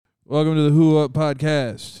Welcome to the Who Up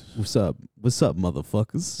Podcast. What's up? What's up,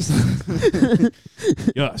 motherfuckers?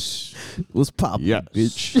 Yes. What's poppin', Yes.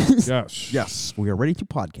 bitch? Yes. Yes, we are ready to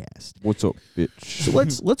podcast. What's up, bitch? So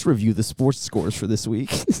let's review the sports scores for this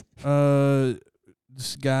week.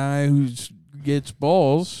 This guy who gets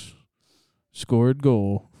balls scored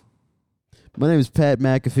goal. My name is Pat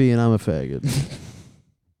McAfee, and I'm a faggot.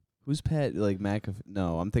 Who's Pat? Like McAfee?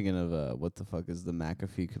 No, I'm thinking of what the fuck is the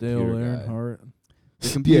McAfee computer Dale guy? Earnhardt. The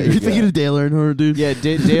Yeah, computer you're guy. thinking of Dale Earnhardt, dude. Yeah,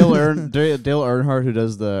 Dale Earnhardt, who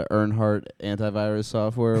does the Earnhardt antivirus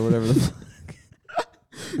software or whatever the fuck.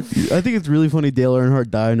 I think it's really funny. Dale Earnhardt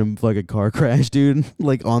died in like a car crash, dude.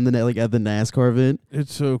 Like on the like at the NASCAR event,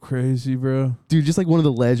 It's so crazy, bro. dude. Just like one of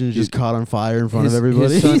the legends just caught on fire in front of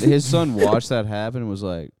everybody. His son watched that happen and was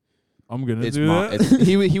like, I'm gonna "It's do my." that.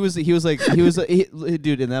 He was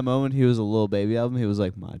dude. In that moment, he was a little baby album. He was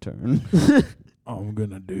like, "My turn." I'm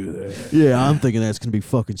gonna do that. Yeah, I'm thinking that's gonna be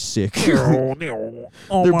fucking sick. all,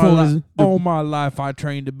 They're my pulling li- all my life, I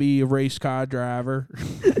trained to be a race car driver.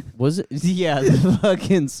 Was it? Yeah, the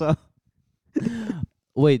fucking song.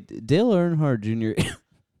 Wait, Dale Earnhardt Jr.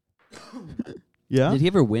 Yeah, Did he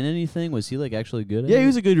ever win anything? Was he like actually good at it? yeah, he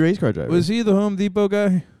was a good race car driver. Was he the Home Depot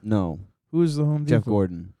guy? No, Who was the Home Jeff Depot?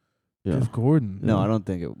 Gordon. Yeah. Jeff Gordon. No, I don't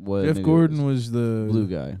think it was. Jeff maybe it Gordon was the blue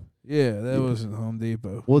guy. Yeah, that Yeah. wasn't Home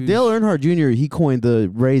Depot. Well, He Dale was- Earnhardt Jr. he coined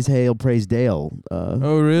the "Raise Hail, Praise Dale."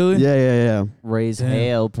 Oh, really? Yeah. Raise Damn.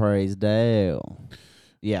 hail, praise Dale.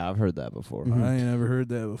 Yeah, I've heard that before. Mhm. I ain't never heard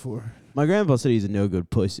that before. My grandpa said he's a no good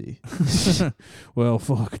pussy. Well,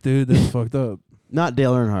 fuck, dude, that's fucked up. Not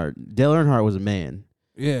Dale Earnhardt. Dale Earnhardt was a man,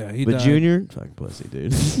 Yeah, he but died. Junior, fucking pussy,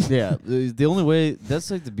 dude. Yeah, the only way,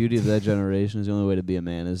 that's like the beauty of that generation, is the only way to be a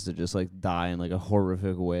man is to just like die in like a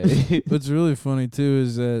horrific way. What's really funny too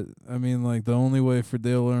is that I mean, like the only way for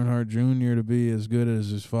Dale Earnhardt Jr. to be as good as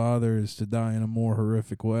his father is to die in a more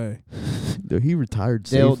horrific way. Dude, he retired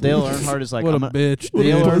Dale safely. Earnhardt is like, what a I'm a- bitch!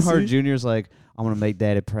 Dale dude. Earnhardt Jr. is like, I'm going to make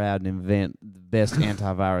daddy proud and invent the best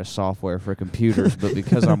antivirus software for computers, but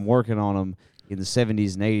because I'm working on them in the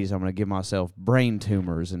 70s and 80s, I'm going to give myself brain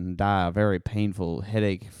tumors and die a very painful,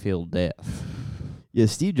 headache-filled death. Yeah,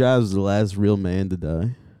 Steve Jobs was the last real man to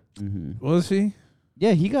die. Mm-hmm. Was he?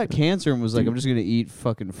 Yeah, he got cancer and was like, I'm just going to eat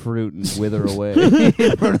fucking fruit and wither away in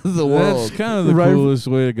front of the world. That's kind of the Right. coolest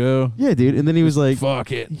way to go. Yeah, dude. And then he was like,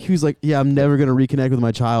 Fuck it. he was like, yeah, I'm never gonna reconnect with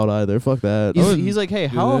my child either. Fuck that. He's like, hey,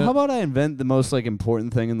 do how that. about I invent the most like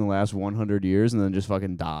important thing in the last 100 years and then just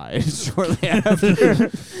fucking die shortly after?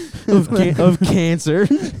 of cancer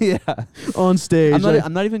Yeah. on stage.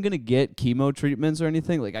 I'm not even gonna get chemo treatments or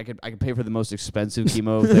anything. Like I could pay for the most expensive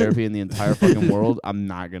chemotherapy in the entire fucking world. I'm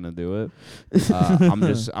not gonna do it. I'm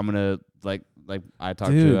gonna like I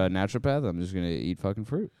talked Dude. to a naturopath. I'm just gonna eat fucking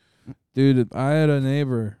fruit. Dude, I had a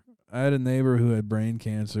neighbor who had brain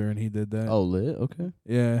cancer, and he did that. Oh, lit. Okay.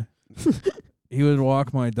 Yeah. He would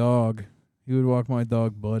walk my dog. He would walk my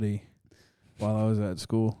dog Buddy while I was at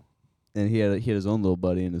school. And he had his own little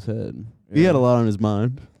buddy in his head. he had a lot on his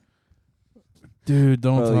mind. Dude,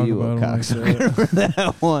 don't Oh, talk you a about him like cocksucker that. for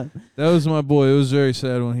that one. That was my boy. It was very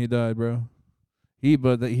sad when he died, bro. He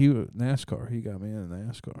NASCAR. He got me in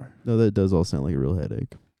NASCAR. No, that does all sound like a real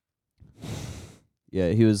headache. Yeah,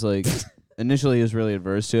 he was like initially he was really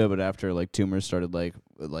adverse to it, but after like tumors started like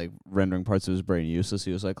rendering parts of his brain useless,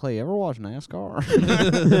 he was like, "Hey, you ever watch NASCAR?"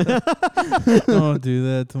 Don't do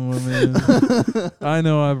that to my man. I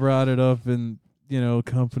know I brought it up in,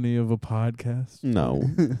 company of a podcast. No,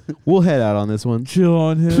 we'll head out on this one. Chill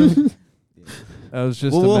on him. That was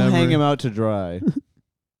just We'll a memory. hang him out to dry.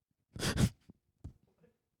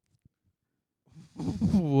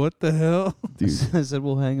 What the hell? Dude, I said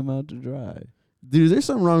we'll hang him out to dry. dude, is there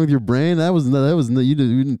something wrong with your brain? You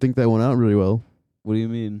didn't think that one out really well. What do you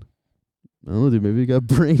mean? I don't know, dude. Maybe you got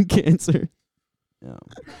brain cancer. Yeah.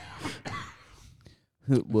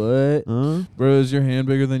 What? Huh? Bro, is your hand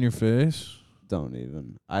bigger than your face? Don't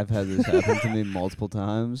even. I've had this happen to me multiple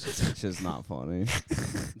times. It's just not funny.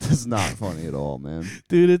 It's not funny at all, man.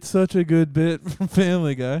 Dude, it's such a good bit from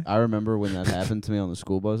Family Guy. I remember when that happened to me on the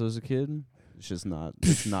school bus as a kid. It's not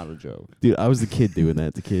a joke. Dude, I was the kid doing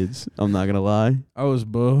that to kids. I'm not gonna lie. I was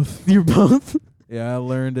both. You're both. Yeah, I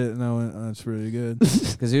learned it and I went, that's really good.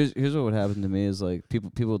 Because here's what would happen to me is like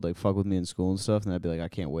people would like fuck with me in school and stuff, and I'd be like, I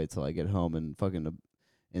can't wait till I get home and fucking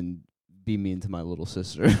and be mean to my little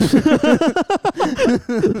sister.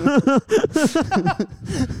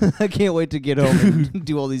 I can't wait to get home and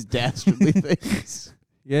do all these dastardly things.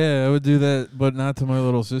 Yeah, I would do that, but not to my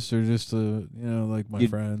little sister, just to, like my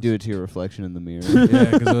You'd friends. do it to your reflection in the mirror.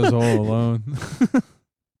 Yeah, because I was all alone.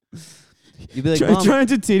 You'd be like, Mom, trying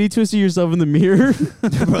to titty twist yourself in the mirror.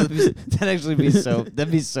 bro, that'd actually be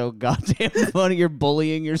that'd be so goddamn funny. You're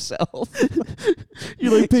bullying yourself.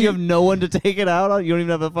 You're like, you have no one to take it out on. You don't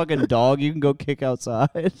even have a fucking dog you can go kick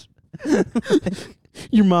outside.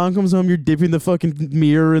 your mom comes home, you're dipping the fucking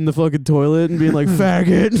mirror in the fucking toilet and being like,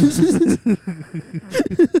 faggot.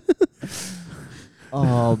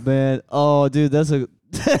 Oh man. Oh dude, that's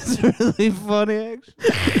really funny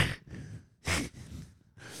actually.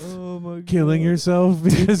 Oh my god. Killing yourself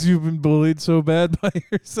because you've been bullied so bad by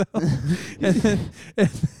yourself. and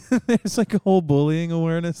there's like a whole bullying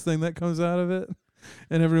awareness thing that comes out of it.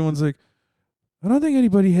 And everyone's like, I don't think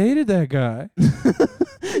anybody hated that guy.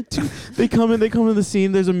 Dude, they come in the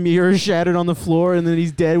scene, there's a mirror shattered on the floor, and then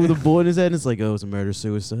he's dead with a bullet in his head, and it's like, oh, it's a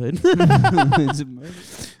murder-suicide. It's a murder.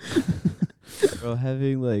 Bro,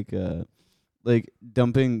 having like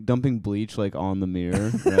dumping bleach like on the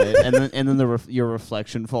mirror, right? and then your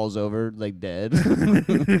reflection falls over like dead.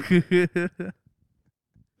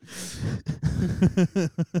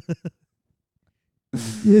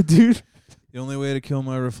 Yeah, dude. The only way to kill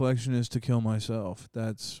my reflection is to kill myself.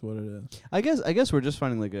 That's what it is. I guess we're just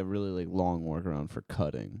finding like a really like long workaround for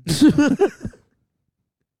cutting.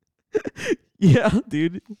 Yeah,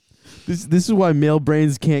 dude. This is why male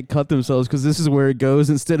brains can't cut themselves, because this is where it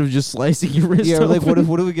goes instead of just slicing your wrist. Yeah, or, like open.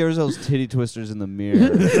 what if we get ourselves titty twisters in the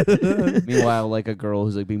mirror? Meanwhile, like a girl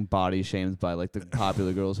who's like being body shamed by like the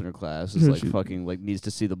popular girls in her class is like fucking like needs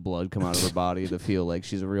to see the blood come out of her body to feel like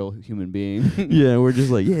she's a real human being. Yeah, we're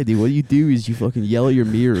just like, yeah, dude, what you do is you fucking yell at your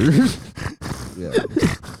mirror. Yeah.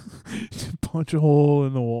 Punch a hole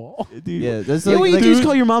in the wall. Dude. Yeah, that's Yeah, like, what you like, do is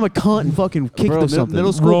call your mom a cunt and fucking kick bro, them something.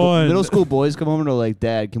 middle Run. school boys come home and are like,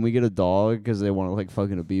 Dad, can we get a dog? Because they want to like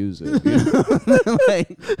fucking abuse it. You know?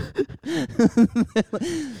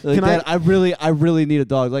 like, Dad, I really need a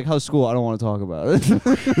dog. Like, how's school? I don't want to talk about it.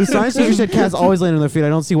 The science teacher said cats always land on their feet. I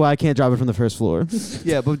don't see why I can't drop it from the first floor.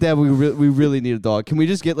 Yeah, but Dad, we really need a dog. Can we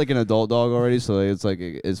just get like an adult dog already? So like, it's like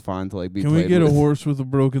it's fine to like be. Can we played get with? a horse with a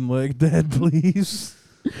broken leg, Dad, please?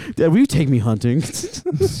 Dad, will you take me hunting? It's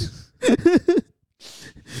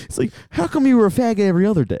like, how come you were a faggot every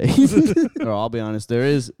other day? Or I'll be honest, there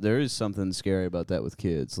is something scary about that with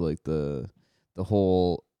kids, like the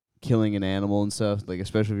whole killing an animal and stuff. Like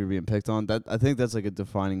especially if you're being picked on. That I think that's like a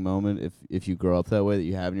defining moment if you grow up that way that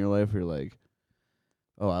you have in your life. Where you're like,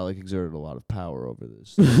 oh, I like exerted a lot of power over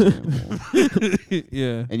this animal.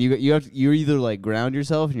 Yeah. And you're either like ground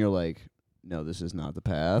yourself and you're like, no, this is not the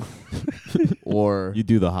path, or You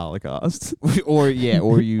do the Holocaust. or you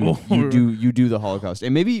do the Holocaust,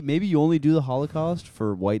 and maybe you only do the Holocaust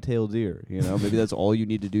for white-tailed deer. You know, maybe that's all you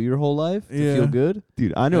need to do your whole life to Yeah. feel good.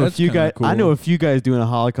 Dude, I know That's a few kinda guys. I cool. know a few guys doing a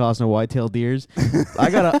Holocaust on white-tailed deers. I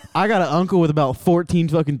got an uncle with about 14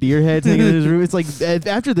 fucking deer heads hanging in his room. It's like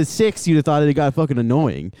after the 6th, you'd have thought it got fucking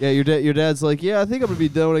annoying. Yeah, your dad's like, yeah, I think I'm gonna be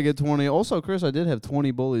done when I get 20. Also, Chris, I did have 20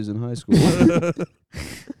 bullies in high school.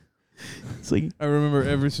 It's like, I remember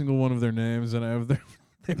every single one of their names, and I have their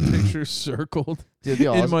pictures circled Dude,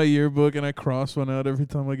 the in my yearbook, and I cross one out every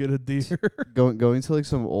time I get a deer. going to like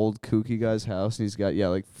some old kooky guy's house, and he's got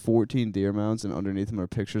like 14 deer mounts, and underneath them are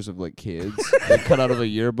pictures of like kids like cut out of a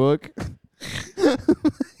yearbook.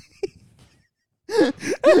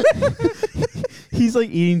 he's like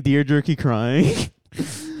eating deer jerky crying.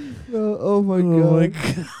 Oh my God.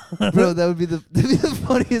 Bro, that'd be the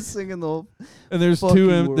funniest thing in the whole. And there's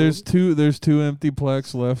Fucking two there's two empty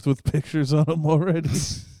plaques left with pictures on them already.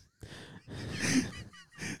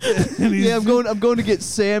 And he's Yeah, I'm going to get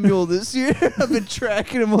Samuel this year. I've been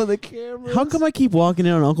tracking him on the camera. How come I keep walking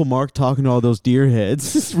in on Uncle Mark talking to all those deer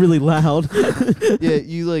heads? It's really loud. Yeah,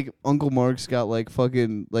 you like Uncle Mark's got like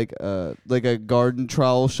fucking like a garden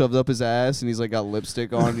trowel shoved up his ass, and he's like got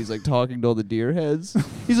lipstick on. And he's like talking to all the deer heads.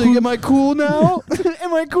 He's like, "Am I cool now?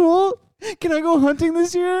 Am I cool? Can I go hunting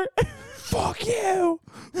this year?" fuck you.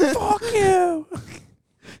 Fuck you.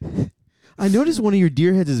 I noticed one of your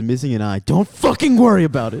deer heads is missing an eye. Don't fucking worry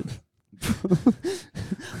about it.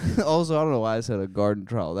 Also, I don't know why I said a garden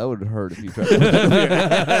trowel. That would hurt if you tried to put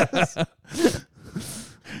that up your ass.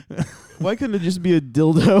 Why couldn't it just be a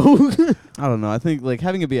dildo? I don't know. I think like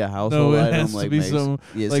having it be a household No, it item has like to be makes, some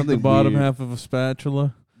yeah, like something the bottom weird. half of a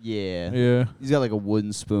spatula. Yeah. Yeah. He's got like a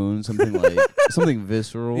wooden spoon, something like something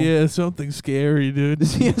visceral. Yeah, something scary, dude.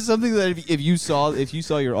 Yeah, something that if you saw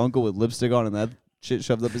your uncle with lipstick on and that shit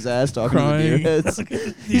shoved up his ass talking Crying. to the deer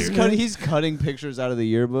heads. He's cutting pictures out of the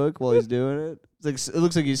yearbook while he's doing it. It's like it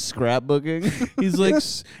looks like he's scrapbooking.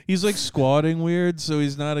 He's like squatting weird, so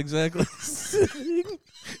he's not exactly sitting,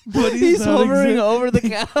 but he's not hovering exact- over the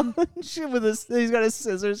couch with he's got his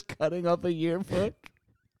scissors cutting up a yearbook.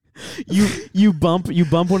 You bump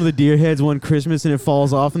one of the deer heads one Christmas and it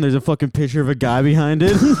falls off and there's a fucking picture of a guy behind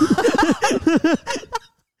it.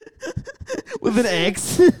 With an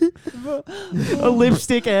X. A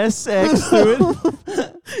lipstick S X through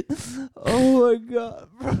it. Oh my god,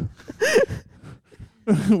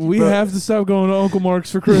 We have to stop going to Uncle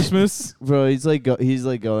Mark's for Christmas. bro! He's like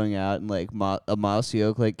going out in like a mossy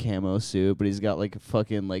oak like camo suit, but he's got like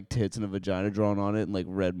fucking like tits and a vagina drawn on it and like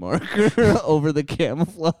red marker over the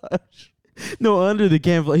camouflage. No, under the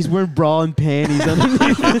camouflage. He's wearing bra and panties underneath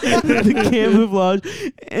the camouflage.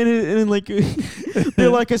 And then like, they're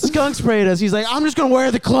like, a skunk sprayed us. He's like, I'm just going to wear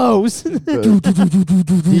the clothes. Deep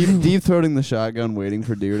throating the shotgun, waiting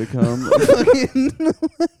for deer to come.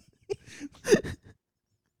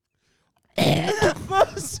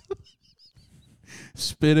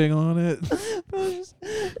 Spitting on it.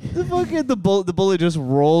 The bullet just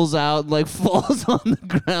rolls out and like falls on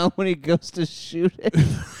the ground when he goes to shoot it.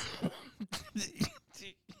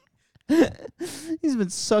 He's been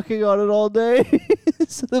sucking on it all day,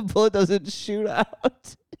 so the bullet doesn't shoot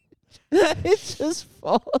out. It just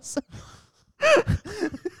falls.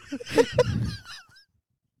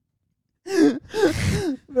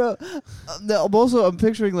 Bro, I'm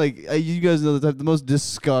picturing like you guys know the most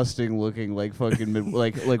disgusting looking like fucking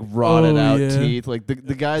like rotted out yeah. teeth, like the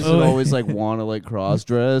guys that always like want to like cross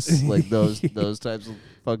dress, like those types of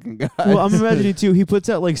fucking guys. Well, I'm imagining too, he puts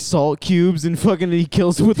out like salt cubes and fucking he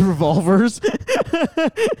kills them with revolvers.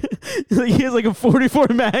 Like, he has like a 44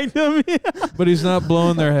 Magnum. But he's not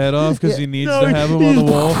blowing their head off because he needs to have them on the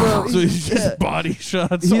wall. So he's just body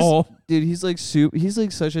shots all. Dude, he's like he's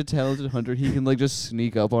like such a talented hunter. He can like just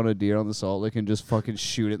sneak up on a deer on the Salt Lake and just fucking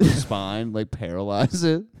shoot it in the spine, like paralyze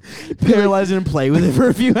it. Paralyze it and play with it for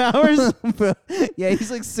a few hours. Bro, yeah,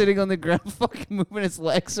 he's like sitting on the ground, fucking moving his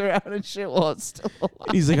legs around and shit while it's still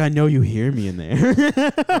alive. He's like, I know you hear me in there.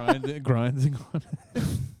 grinding on it.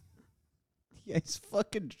 Yeah, he's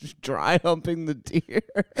fucking dry humping the deer.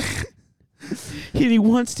 He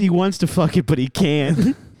wants to fuck it, but he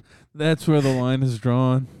can't. That's where the line is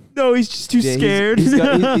drawn. No, he's just too scared. He's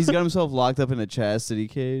got himself locked up in a chastity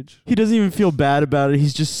cage. He doesn't even feel bad about it.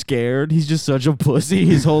 He's just scared. He's just such a pussy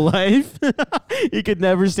his whole life. He could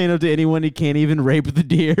never stand up to anyone. He can't even rape the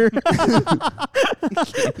deer.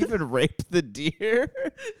 Can't even rape the deer.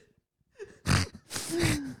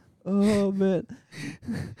 Oh man.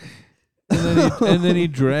 And then he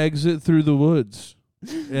drags it through the woods.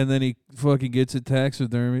 And then he fucking gets it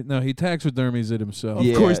taxidermy. No, he taxidermies it himself.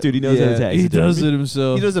 Yeah. Of course, dude. He knows how to taxidermy. He does it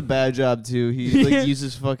himself. He does a bad job too. He like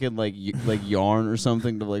uses fucking like yarn or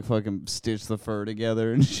something to like fucking stitch the fur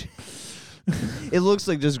together and shit. It looks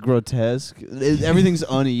like just grotesque. Everything's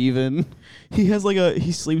uneven. He has like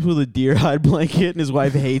he sleeps with a deer hide blanket and his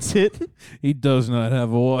wife hates it. He does not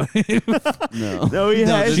have a wife. No. No, he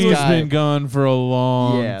has. She's been gone for a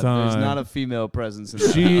long time. There's not a female presence in the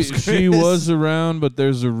house. She was around, but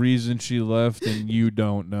there's a reason she left and you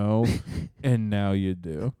don't know. And now you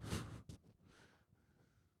do.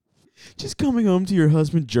 Just coming home to your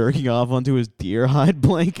husband jerking off onto his deer hide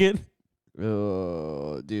blanket.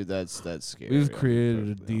 Oh, dude, that's scary. We've created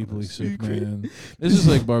a deeply sick man. This is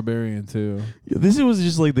like Barbarian too. Yeah, this was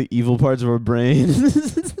just like the evil parts of our brain.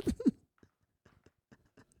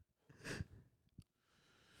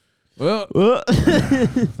 Well,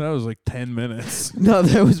 that was like 10 minutes. No,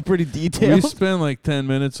 that was pretty detailed. We spent like 10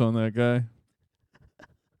 minutes on that guy.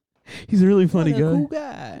 He's a really funny guy. Cool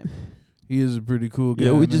guy. He is a pretty cool guy.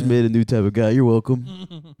 Yeah, we just man. made a new type of guy. You're welcome.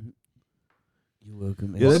 You're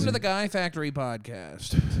welcome. Yeah, Welcome to the Guy Factory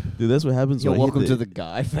podcast. Dude, that's what happens Yo, when I welcome hit to the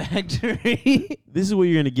Guy Factory. This is what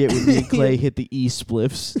you're going to get when me and Clay hit the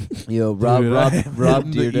E-spliffs. Yo, Dude, I am Rob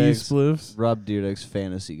hitting the Deerdeck's E-spliffs. Rob Deerdeck's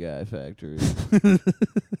Fantasy Guy Factory.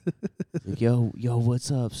 Like, yo,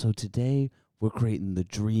 what's up? So today we're creating the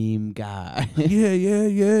dream guy. Yeah.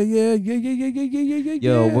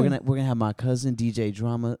 Yo, we're gonna have my cousin DJ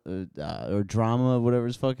Drama or Drama, whatever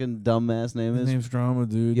his fucking dumbass name His is. name's Drama,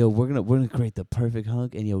 dude. Yo, we're gonna create the perfect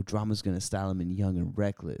hunk, and yo, Drama's gonna style him in Young and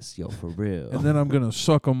Reckless. Yo, for real. And then I'm gonna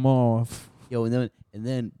suck him off. Yo, and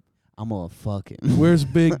then I'm gonna fuck him. Where's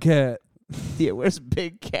Big Cat? Yeah, where's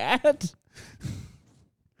Big Cat?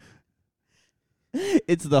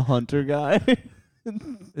 It's the hunter guy.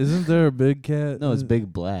 Isn't there a Big Cat? No, it's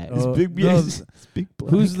Big Black. Oh, It's big, no, it's big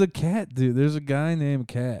black. Who's the cat dude? There's a guy named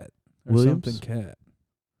Cat. Or Williams? something Cat.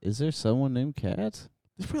 Is there someone named Cat? There's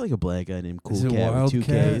probably like a black guy named Cool Is it Cat with 2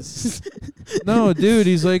 Wildcat? Ks. No, dude,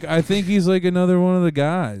 I think he's like another one of the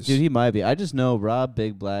guys. Dude, he might be. I just know Rob,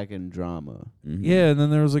 Big Black, and Drama. Mhm. Yeah, and then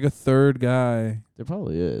there was like a third guy. There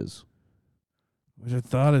probably is. Which I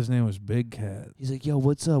thought his name was Big Cat. He's like, yo,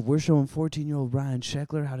 what's up? We're showing 14-year-old Ryan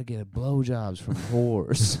Sheckler how to get blowjobs from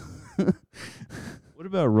whores. What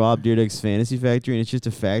about Rob Dyrdek's Fantasy Factory? And it's just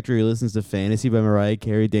a factory who listens to Fantasy by Mariah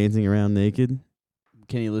Carey dancing around naked.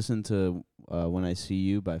 Can you listen to When I See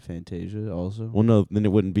You by Fantasia also? Well, no, then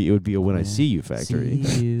it wouldn't be. It would be a When I See You factory.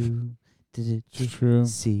 See you. It's true.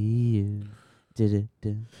 See you. You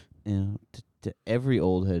know, every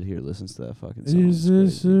old head here listens to that fucking song. Is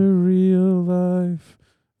this a real life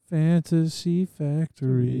fantasy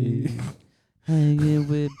factory? Hanging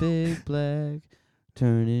with Big Black,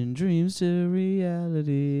 turning dreams to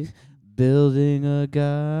reality, building a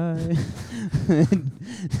guy.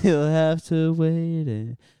 He'll have to wait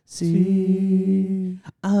and see.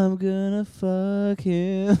 I'm gonna fuck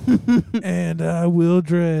him. And I will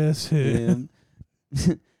dress him.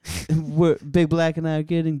 We're Big Black and I are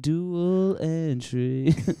getting dual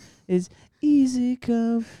entry. It's easy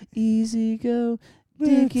come, easy go.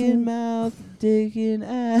 Dick in mouth, dick in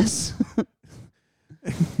ass.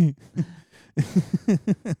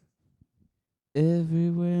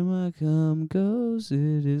 Everywhere my cum goes,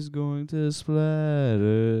 it is going to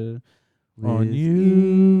splatter On with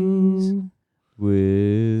you. ease,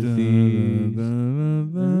 with ease.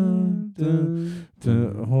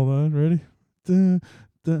 Hold on, ready?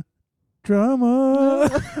 Drama.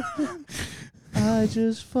 I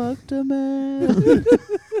just fucked a man.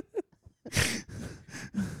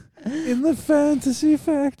 In the fantasy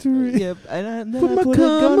factory. Yep, and then Put I my put a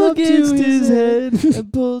cum gun up against to his head. I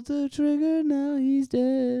pulled the trigger, now he's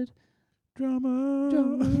dead. Drama.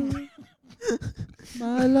 Drama.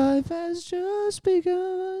 My life has just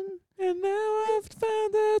begun. And now I've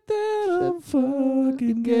found out that I'm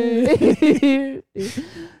fucking gay. gay.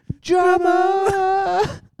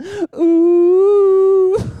 Drama.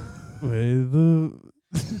 Ooh. Wait, the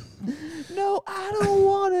No, I don't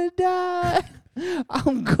want to die.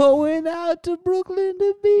 I'm going out to Brooklyn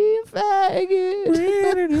to be a faggot.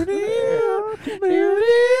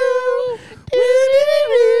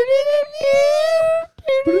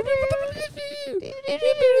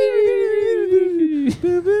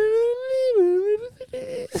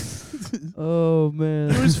 Oh man.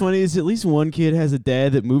 You know what's funny is at least one kid has a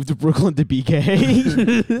dad that moved to Brooklyn to be gay.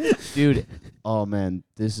 Dude, oh man,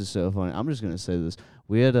 this is so funny. I'm just gonna say this.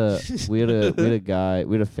 We had a family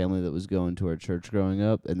that was going to our church growing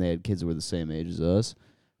up, and they had kids that were the same age as us.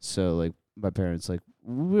 So like my parents, like,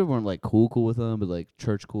 we weren't like cool with them, but like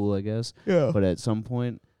church cool, I guess. Yeah. But at some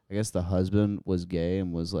point, I guess the husband was gay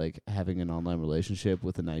and was like having an online relationship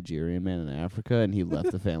with a Nigerian man in Africa, and he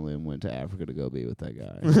left the family and went to Africa to go be with that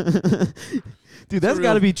guy. Dude, that's a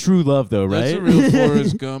got to real- be true love, though, right? That's a real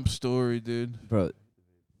Forrest Gump story, dude. Bro,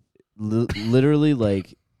 literally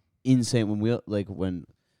like insane.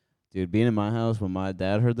 Dude, being in my house when my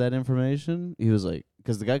dad heard that information, he was like,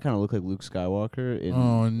 because the guy kind of looked like Luke Skywalker in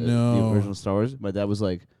the original Star Wars. My dad was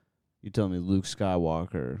like, "You telling me Luke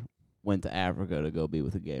Skywalker went to Africa to go be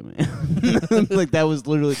with a gay man?" Like, that was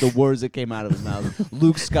literally the words that came out of his mouth.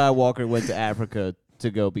 Luke Skywalker went to Africa to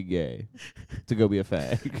go be gay, to go be a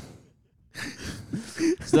fag.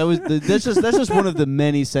 So that's just one of the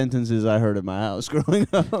many sentences I heard in my house growing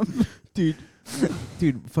up. Dude,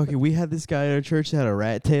 fucking, we had this guy at our church that had a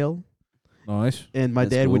rat tail, Nice. and my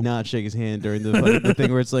That's dad would cool. not shake his hand during the, fucking, the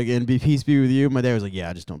thing where it's like, and be peace be with you. My dad was like, yeah,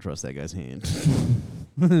 I just don't trust that guy's hand.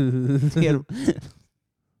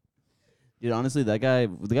 Dude, honestly, the guy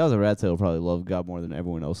with a rat tail probably loved God more than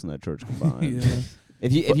everyone else in that church combined. Yeah.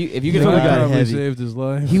 If you You could know, find the guy probably heavy. saved his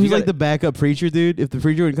life. He was You like gotta- the backup preacher, dude. If the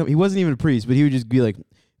preacher would come, he wasn't even a priest, but he would just be like,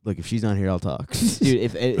 look, if she's not here, I'll talk. dude,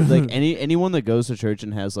 if like anyone that goes to church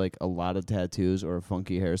and has like a lot of tattoos or a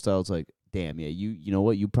funky hairstyle, it's like, damn, yeah, you know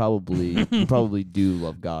what, you probably do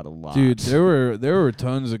love God a lot, Dude, there were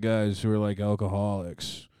tons of guys who were like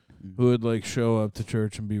alcoholics who would like show up to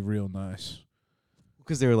church and be real nice.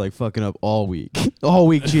 Because they were like fucking up all week. All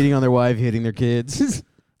week cheating on their wife, hitting their kids.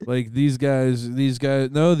 Like these guys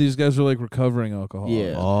were like recovering alcoholics.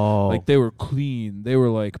 Yeah. Oh. Like they were clean. They were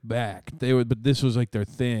like back. But this was like their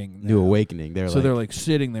thing. New now. awakening. They're So like, they're like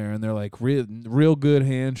sitting there and they're like real good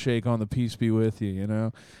handshake on the peace be with you, you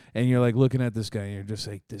know? And you're like looking at this guy and you're just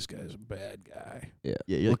like, this guy's a bad guy. yeah,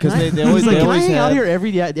 yeah, you're like, because "Can I-" they always He's like, they "Can I always hang out have here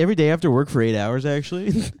every day after work for 8 hours, actually.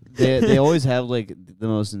 they always have like the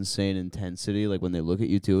most insane intensity. Like when they look at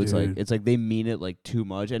you too, it's Dude. like they mean it like too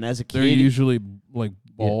much. And as a They're kid, usually like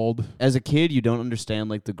bald. as a kid, you don't understand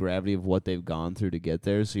like the gravity of what they've gone through to get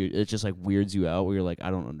there. So it just like weirds you out. Where you're like,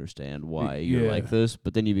 I don't understand why you're Yeah. like this.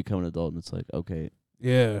 But then you become an adult, and it's like, okay,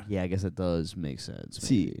 Yeah. yeah, I guess it does make sense.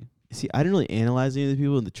 See, maybe. See, I didn't really analyze any of the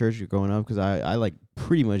people in the church growing up because I like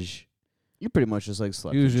pretty much You pretty much just like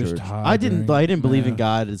slept He was in just church. high. I didn't believe in mass.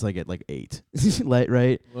 God. It's like at like 8, like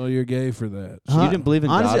right. Well, you're gay for that. So you didn't believe in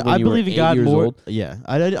Honestly, God when I you believe were in 8 God years more. old? Yeah,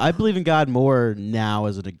 I believe in God more now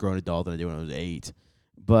as a grown adult than I did when I was 8.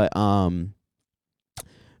 But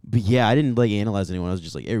yeah, I didn't like analyze anyone. I was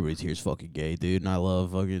just like, everybody's here is fucking gay, dude, and I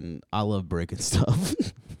love breaking stuff.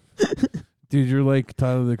 Dude, you're like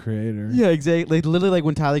Tyler the Creator. Yeah, exactly. Like literally, like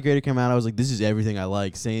when Tyler the Creator came out, I was like, this is everything I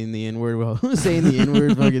like. Saying the N-word, saying the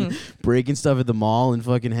N-word, fucking breaking stuff at the mall, and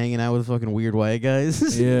fucking hanging out with fucking weird white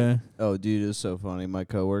guys. Yeah. Oh, dude, it was so funny. My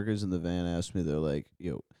coworkers in the van asked me, they were like,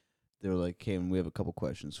 Cam, we have a couple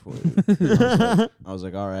questions for you. I was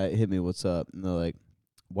like, all right, hit me, what's up? And they're like,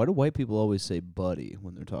 why do white people always say buddy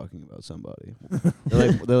when they're talking about somebody?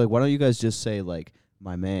 they're like, why don't you guys just say like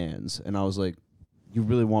my mans? And I was like, you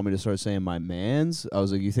really want me to start saying my mans? I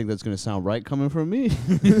was like, you think that's gonna sound right coming from me?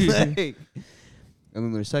 Like, and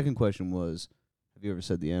then their second question was, have you ever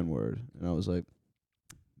said the N-word? And I was like,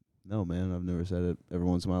 no, man, I've never said it ever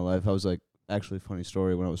once in my life. I was like, actually, funny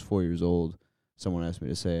story, when I was 4 years old, someone asked me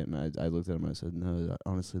to say it, and I looked at him and I said, no,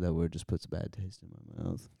 honestly, that word just puts a bad taste in my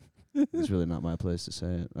mouth. It's really not my place to say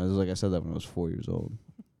it. I was like, I said that when I was 4 years old.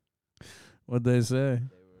 What'd they say?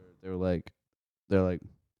 They were like,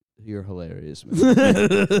 you're hilarious, man.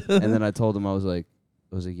 And then I told them, I was like,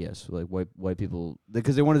 yes, like white people,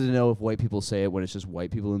 because they wanted to know if white people say it when it's just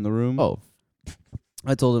white people in the room. Oh,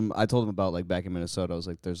 I told them about like back in Minnesota, I was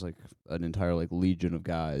like, there's like an entire like legion of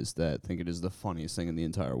guys that think it is the funniest thing in the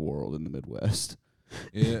entire world in the Midwest.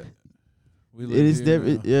 Yeah. We it is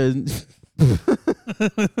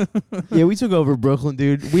yeah, we took over Brooklyn,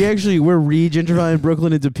 dude. We're re-gentrifying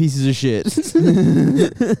Brooklyn into pieces of shit.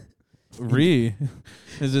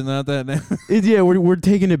 Is it not that now? Yeah, we're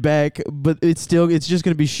taking it back, but it's just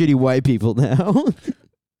gonna be shitty white people now.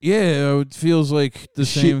 Yeah, it feels like the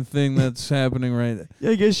Shit. same thing that's happening right now. Yeah,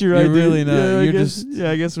 I guess you're right. You're dude. really not. Yeah, You're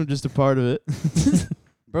I guess I'm just a part of it.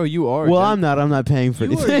 Bro, you are. Well, I'm not. I'm not paying for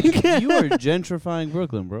anything. You are gentrifying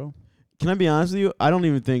Brooklyn, bro. Can I be honest with you? I don't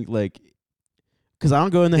even think like, because I don't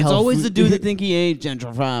go in the. It's health always food- the dude that think he ain't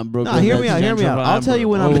gentrifying Brooklyn. Nah, hear me that's out. Hear me out. gentrifying I'll tell you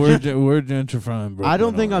when Brooklyn. I'm. we're gentrifying, bro. I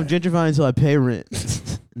don't think I'm gentrifying until I pay rent.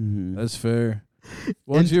 Mhm. That's fair.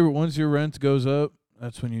 Once your rent goes up,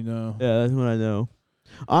 that's when you know. Yeah, that's when I know.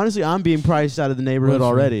 Honestly, I'm being priced out of the neighborhood Bless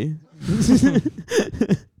already.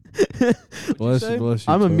 Bless you,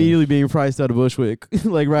 I'm Toy. immediately being priced out of Bushwick.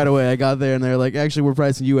 Like right away, I got there and they're like, "Actually, we're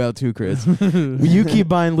pricing you out too, Chris. You keep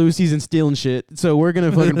buying Lucy's and stealing shit, so we're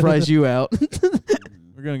gonna fucking price you out."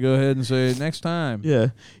 We're gonna go ahead and say next time. Yeah,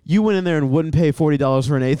 you went in there and wouldn't pay $40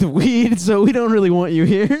 for an eighth of weed, so we don't really want you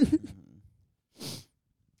here.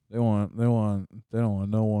 They don't want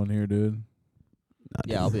no one here, dude.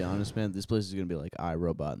 Yeah, I'll be honest, man. This place is gonna be like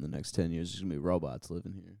iRobot in the next 10 years. There's gonna be robots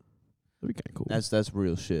living here. That'd be kind of cool. That's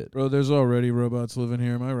real shit. Bro, there's already robots living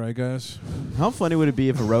here. Am I right, guys? How funny would it be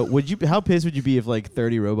if how pissed would you be if like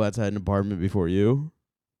 30 robots had an apartment before you?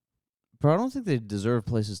 Bro, I don't think they deserve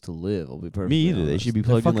places to live. I'll be perfectly Me either. They honest. should be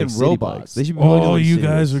They're plugged in like fucking city robots. blocks. They should be plugged in Oh, like you city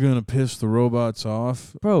guys blocks. are gonna piss the robots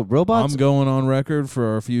off. Bro, robots. I'm going on record for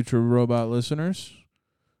our future robot listeners.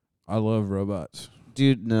 I love robots.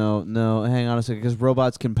 Dude, no. Hang on a second, because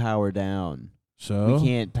robots can power down. So We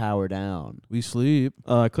can't power down. we sleep.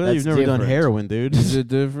 Clearly That's you've never done different. heroin, dude. Is it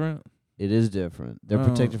different? It is different. They're Oh.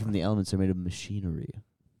 protected from the elements. They're made of machinery.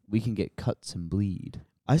 We can get cuts and bleed.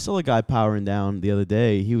 I saw a guy powering down the other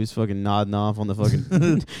day. He was fucking nodding off on the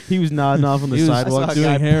fucking. He was nodding off on the He was- sidewalk. I saw a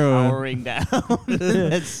guy heroin. powering down.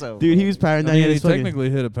 That's so. Dude, he was powering I down. mean, He had he his fucking- technically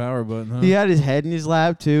hit a power button, huh? He had his head in his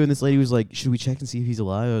lap too, and this lady was like, "Should we check and see if he's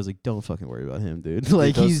alive?" I was like, "Don't fucking worry about him, dude.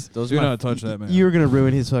 Like he's those Do are my not touch that man. you're gonna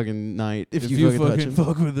ruin his fucking night if, if you, you fucking touch him."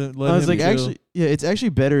 fuck with it, let I was him like, kill. actually, yeah, it's actually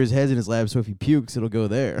better his head's in his lap, so if he pukes, it'll go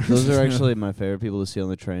there. Those are actually my favorite people to see on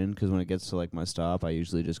the train, because when it gets to like my stop, I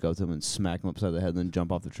usually just go up to them and smack them upside the head and then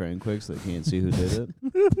jump off the train quick so they can't see who did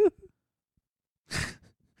it.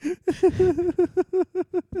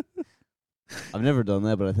 I've never done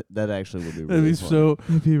that, but that actually would be really That'd be fun. so.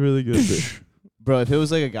 That'd be really good. Bro, if it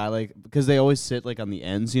was like a guy like, because they always sit like on the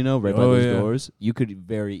ends, you know, right by Oh, those yeah. doors, you could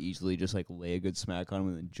very easily just like lay a good smack on him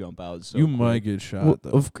and then jump out. So You quick. might get shot Well,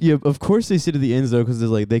 though. of course they sit at the ends though, because they're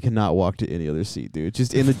like they cannot walk to any other seat, dude.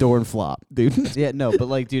 Just in the door and flop, dude. Yeah, no, but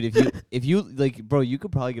like, dude, if you like, bro, you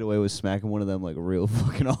could probably get away with smacking one of them like real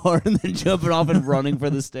fucking hard and then jumping off and running for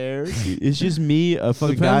the stairs. It's just me, a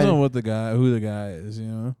fucking Depends guy. on who the guy is, you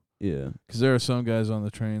know. Yeah. Because there are some guys on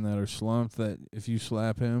the train that are slumped that if you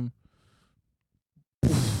slap him,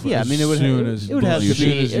 Yeah, I as mean, it would soon ha- as it would have to as soon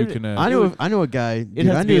be- as you it- can. I know a guy. It'd dude,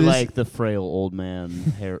 have I to knew be this- like the frail old man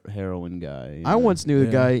heroin guy. you I know? once knew a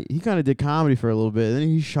Yeah. guy. He kind of did comedy for a little bit, and then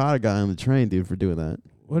he shot a guy on the train, dude, for doing that.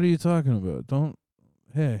 What are you talking about? Don't.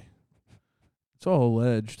 Hey, it's all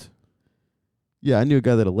alleged. Yeah, I knew a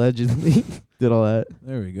guy that allegedly did all that.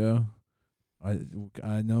 There we go.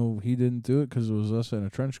 I know he didn't do it because it was us in a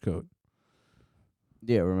trench coat.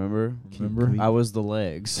 Yeah, remember? Remember? I was the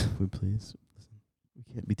legs. Can we please? Listen,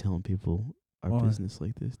 we can't be telling people our Why? business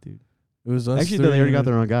like this, dude. It was us. Actually, no, they already got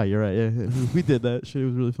there. the wrong guy. You're right. Yeah, we did that shit. It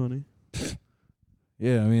was really funny.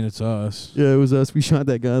 Yeah, I mean it's us. Yeah, it was us. We shot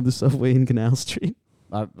that guy on the subway in Canal Street.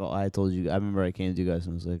 I told you. I remember I came to you guys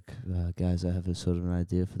and was like, guys, I have a sort of an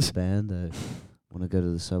idea for the band. I want to go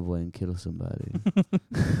to the subway and kill somebody.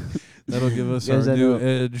 That'll give us Guys, our I new know-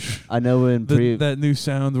 edge. I know we're in pre. That new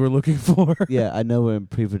sound we're looking for. Yeah, I know we're in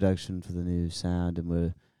pre-production for the new sound, and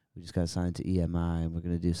we just got signed to EMI, and we're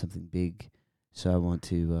gonna do something big. So I want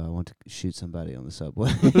to shoot somebody on the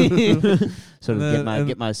subway, sort of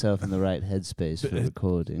get myself in the right headspace for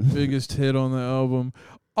recording. Biggest hit on the album.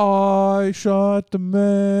 I shot the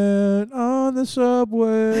man on the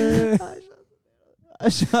subway. I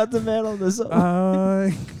shot the man on the subway.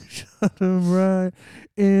 I shot him right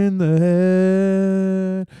in the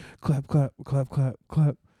head. Clap, clap, clap, clap,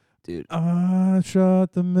 clap. Dude. I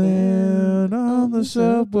shot the man on the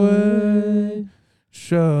subway.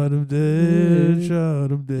 Shot him dead,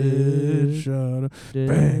 shot him dead, shot him.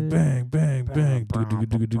 Bang, bang, bang, bang.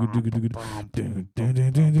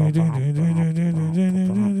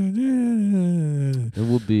 It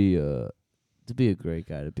would be to be a great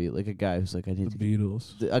guy to be like a guy who's like I The need to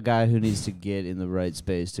Beatles. a guy who needs to get in the right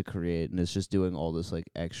space to create, and it's just doing all this like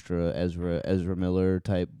extra Ezra Miller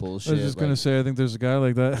type I bullshit. was just gonna say, I think there's a guy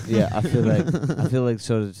like that. Yeah, I feel like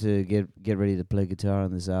sort of to get ready to play guitar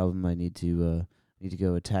on this album, I need to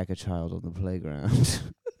go attack a child on the playground.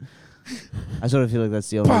 I sort of feel like that's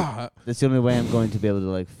the only way I'm going to be able to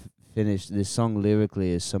like finish this song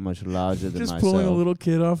lyrically is so much larger than Just myself. pulling a little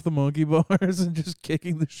kid off the monkey bars and just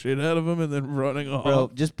kicking the shit out of him and then running off.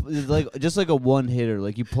 Bro, just like a one hitter.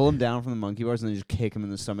 Like you pull him down from the monkey bars and then just kick him in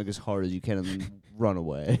the stomach as hard as you can and then run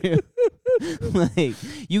away. Like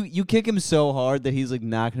you kick him so hard that he's like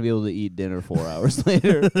not gonna be able to eat dinner 4 hours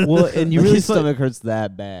later. Well, and you really his stomach hurts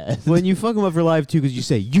that bad. when you fuck him up for live too, because you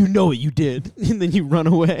say you know what you did, and then you run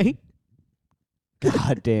away.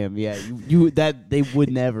 God damn, yeah. You that they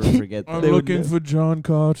would never forget that. I'm They would looking for John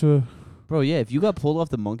Carter. Bro, yeah, if you got pulled off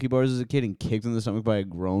the monkey bars as a kid and kicked in the stomach by a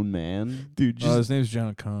grown man, Dude, His name's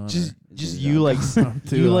John Connor. just John you like I'm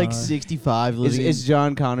too you like high. 65 living. it's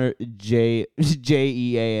John Connor, Jean.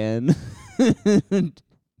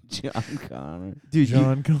 John Connor. dude,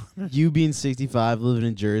 John Connor. you being 65 living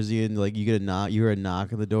in Jersey and like you get a knock, you hear a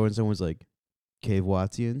knock on the door and someone's like, Cave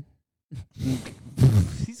Wattian.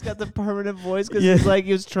 He's got the permanent voice because Yeah. he's like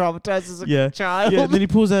he was traumatized as a Yeah. child. Yeah, and then he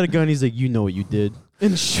pulls out a gun. He's like, you know what you did,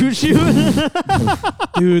 and shoots you.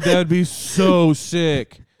 Dude, that'd be so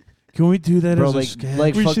sick. Can we do that Bro, as a like sketch?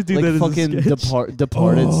 like, We fuck, should do like that as a fucking sketch.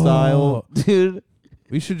 Departed Oh. style, dude.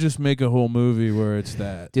 We should just make a whole movie where it's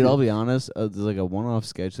that. Dude, I'll be honest. There's like a one-off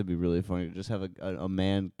sketch that'd be really funny. Just have a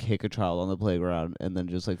man kick a child on the playground, and then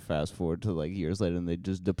just like fast forward to like years later, and they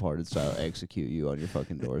just Departed style execute you on your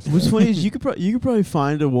fucking doorstep. What's funny is you could probably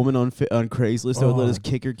find a woman on Craigslist that would let us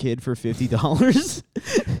kick her kid for $50.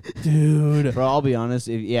 Dude. Bro, I'll be honest.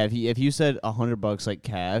 If you said $100 like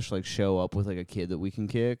cash, like show up with like a kid that we can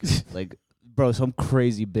kick, like bro, some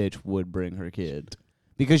crazy bitch would bring her kid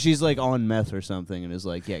because she's like on meth or something and is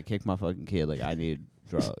like, yeah, kick my fucking kid. Like I need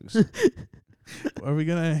drugs. Are we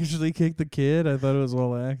gonna actually kick the kid? I thought it was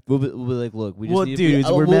all act. We'll be like, look, we just Well, need dudes,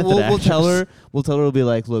 to be, we're method we'll tell her. actors. We'll tell her. We'll be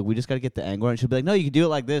like, look, we just got to get the angle. And she'll be like, no, you can do it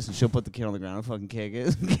like this. And she'll put the kid on the ground and fucking kick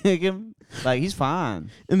it, kick him. Like he's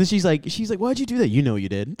fine. And then she's like, why'd you do that? You know you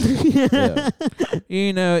did. Yeah.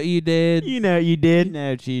 You know what you did. You know you You did.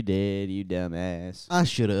 know what you did, you dumbass. I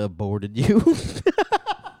should have aborted you.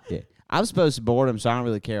 I'm supposed to board him, so I don't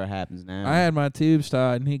really care what happens now. I had my tubes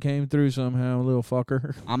tied and he came through somehow, little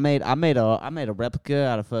fucker. I made a replica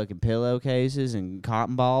out of fucking pillowcases and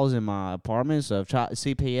cotton balls in my apartment. So if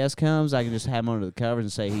CPS comes, I can just have him under the covers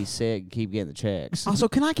and say he's sick and keep getting the checks. Also,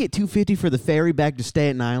 can I get $250 for the ferry back to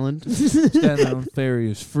Staten Island? Staten Island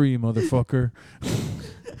Ferry is free, motherfucker.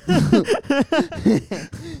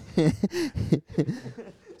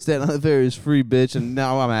 Staten Island Ferry is free, bitch, and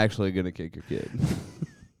now I'm actually gonna kick your kid.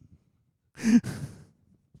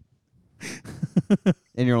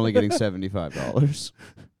 And you're only getting $75.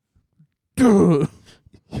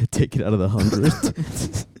 Take it out of the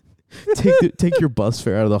 100. take your bus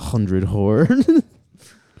fare out of the 100, whore.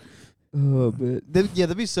 Oh, man.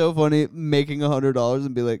 That'd be so funny making $100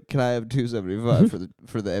 and be like, "Can I have $275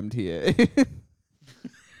 for the MTA?"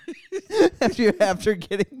 after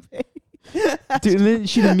getting paid. Dude, and then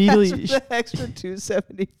she'd immediately extra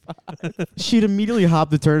 $2.75. she'd immediately hop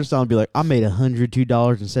the turnstile and be like, "I made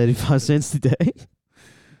 $102.75 today."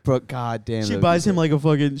 Bro, God damn. She buys him like a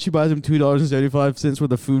fucking. She buys him $2.75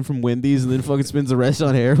 worth of food from Wendy's, and then fucking spends the rest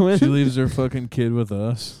on heroin. She leaves her fucking kid with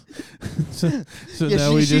us. so Yeah,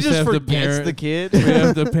 now we she just have to forgets parent the kid. we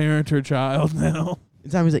have to parent her child now.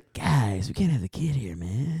 And Tommy's like, "Guys, we can't have the kid here,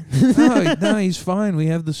 man." no, he's fine. We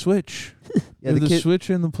have the Switch. Yeah, We have the the kid- Switch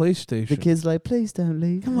and the PlayStation. The kid's like, please don't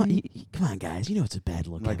leave. Come on, me." come on, guys. You know it's a bad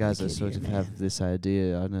look. My having guys, a I kid sort here, of man. have this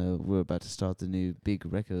idea. I know we're about to start the new big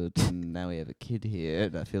record, and now we have a kid here,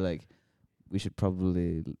 and I feel like we should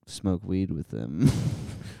probably smoke weed with them.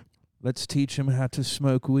 Let's teach him how to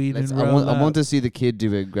smoke weed and I roll want out. to see the kid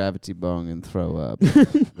do a gravity bong and throw up.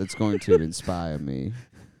 That's going to inspire me.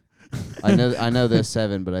 I know they're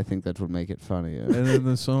 7, but I think that would make it funnier. And then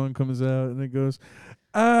the song comes out and it goes,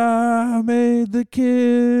 I made the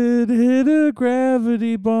kid hit a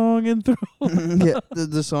gravity bong and throw. Yeah,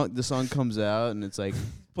 the song comes out and it's like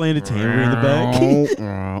Playing a tambourine in the back.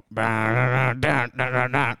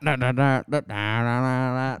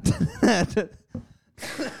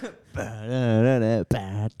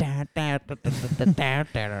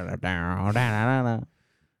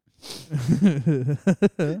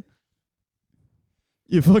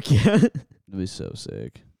 Yeah, fuck yeah. It'd be so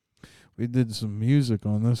sick. We did some music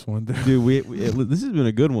on this one. Dude, this has been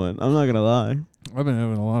a good one. I'm not gonna lie. I've been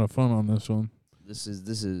having a lot of fun on this one. This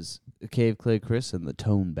is Cave Clay Chris and the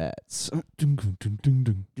Tone Bats.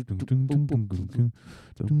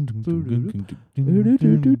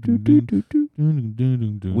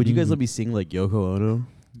 Would you guys let me sing like Yoko Ono?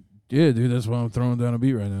 Yeah, dude, that's why I'm throwing down a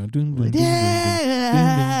beat right now.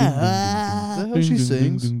 how she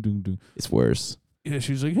sings? It's worse. Yeah,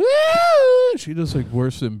 she's like, "Ah!" She does like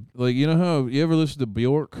worse than, like, you know how, you ever listen to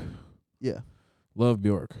Bjork? Yeah. Love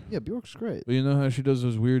Bjork. Yeah, Bjork's great. But you know how she does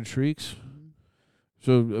those weird shrieks?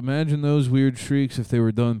 So imagine those weird shrieks if they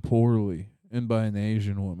were done poorly and by an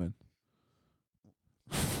Asian woman.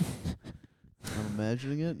 I'm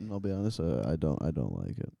imagining it, and I'll be honest, I don't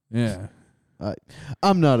like it. Yeah.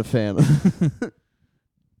 I'm not a fan.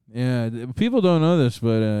 Yeah, people don't know this,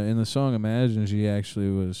 but in the song Imagine, she actually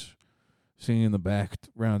was singing the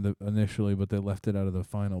background initially, but they left it out of the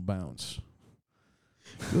final bounce.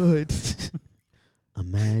 Good.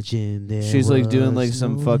 Imagine there She's like doing like was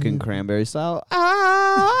some no fucking heaven. Cranberry style.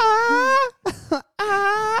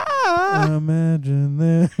 Imagine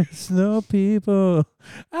there's no people.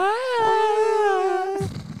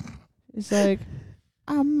 It's like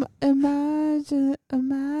I'm imagining.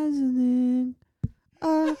 I'm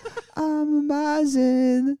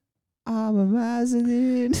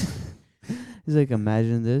imagining. He's like,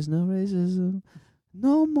 imagine there's no racism,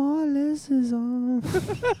 no more racism.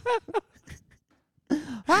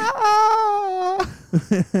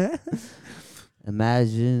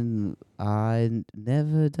 Imagine I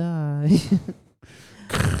never die.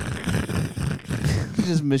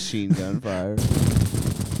 Just machine gun fire.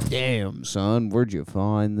 Damn, son, where'd you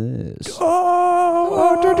find this?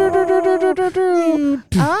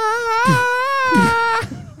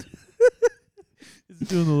 It's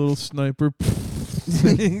doing the little sniper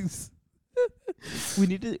things. We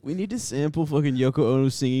need to sample fucking Yoko Ono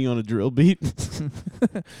singing on a drill beat.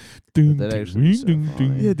 That actually be so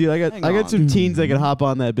funny. Yeah, dude, I Hang got on. some teens that can hop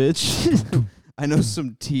on that bitch. I know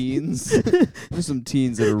some teens. There's some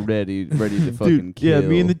teens that are ready to fucking Dude, kill. yeah,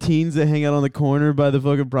 me and the teens that hang out on the corner by the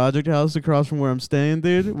fucking project house across from where I'm staying,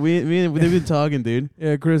 dude. They've been talking, dude.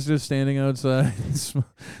 Yeah, Chris just standing outside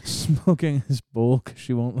smoking his bowl 'cause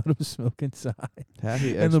she won't let him smoke inside.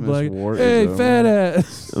 Happy And the Xmas black, war hey, is over. fat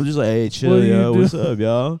ass. I'm just like, hey, What chill, do you yo. do? What's up,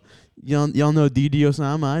 y'all? Y'all know Didio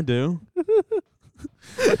Sam, I do.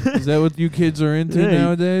 Is that what you kids are into Hey.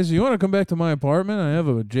 nowadays? You want to come back to my apartment? I have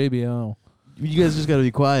a JBL. You guys just gotta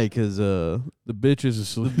be quiet, cause The bitch is the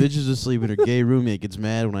asleep. bitch is asleep and her gay roommate gets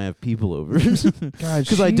mad when I have people over. God,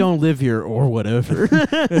 Because I don't live here or whatever.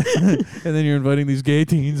 And then you're inviting these gay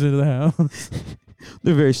teens into the house.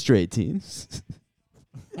 They're very straight teens.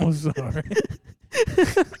 I'm sorry.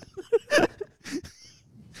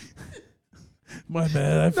 My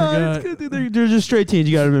bad. I No, forgot. it's good, dude. They're just straight teens.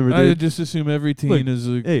 You gotta remember. I Dude. just assume every teen Look, is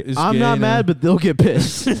Hey, is I'm gay not now. mad, but they'll get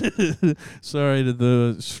pissed. Sorry to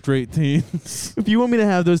the straight teens. If you want me to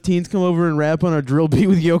have those teens come over and rap on our drill beat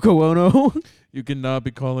with Yoko Ono, You cannot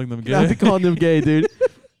be calling them gay. I'll be calling them gay, dude.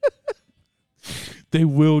 They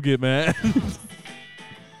will get mad.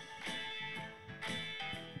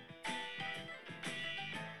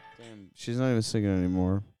 Damn, she's not even singing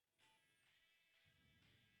anymore.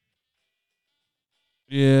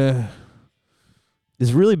 Yeah.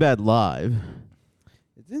 It's really bad live.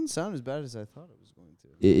 didn't sound as bad as I thought it was going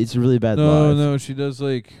to. It's really bad No, live. no, she does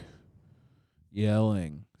like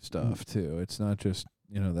yelling stuff too. It's not just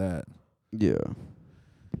that. Yeah.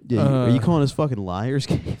 Yeah, are you Uh, calling us fucking liars,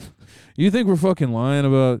 Gabe? You think we're fucking lying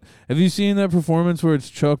about? Have you seen that performance where it's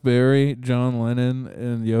Chuck Berry, John Lennon,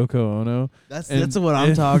 and Yoko Ono? That's And- what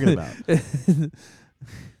I'm talking about.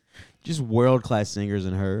 Just world class singers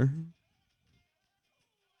and her.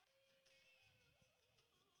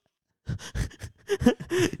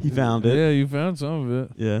 You found it. Yeah, you found some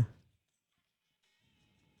of it. Yeah.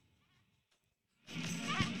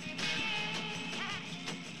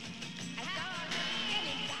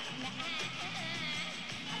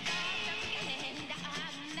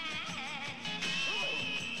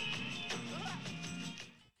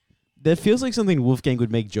 That feels like something Wolfgang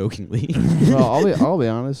would make jokingly. Well, I'll be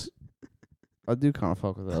honest. I do kind of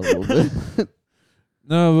fuck with that a little bit.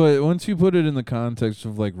 No, but once you put it in the context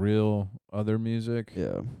of like real other music,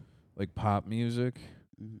 Yeah. like pop music,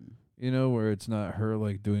 Mhm. where it's not her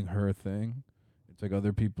like doing her thing. It's like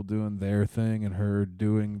other people doing their thing and her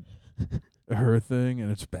doing her thing,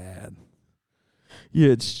 and it's bad.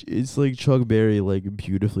 Yeah, it's like Chuck Berry like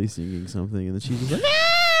beautifully singing something, and then she's just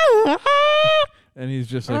like, And he's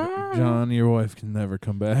just like, John, your wife can never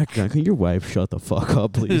come back. "John, can your wife shut the fuck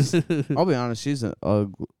up, please?" I'll be honest. She's an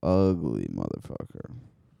ugly motherfucker.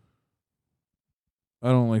 I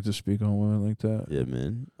don't like to speak on women like that. Yeah,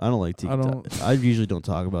 man. I don't like I don't- I usually don't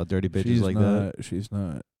talk about dirty bitches like that. She's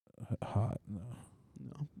not hot. No.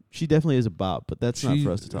 No. She definitely is a bop, but that's not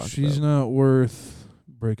for us to talk She's about. not worth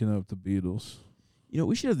breaking up the Beatles.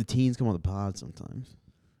 We should have the teens come on the pod sometimes.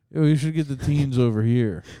 Yo, you should get the teens over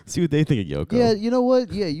here. See what they think of Yoko. Yeah, you know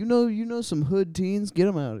what? Yeah, you know some hood teens. Get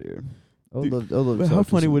them out of here. I Dude, love to But how talk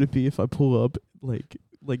to funny some- would it be if I pull up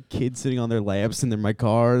like kids sitting on their laps in my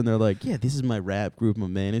car and they're like, "Yeah, this is my rap group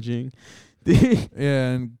I'm managing." Yeah,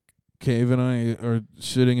 and Cave and I are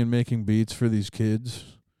sitting and making beats for these kids.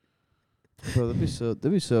 Bro,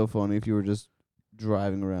 that'd be so funny if you were just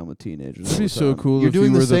driving around with teenagers. It'd all be the so time. cool You're if you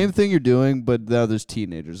doing were the the- same thing you're doing, but now there's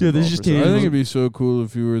teenagers. Yeah, there's involved just for some I teenagers. think reason. it'd be so cool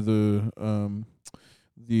if you were the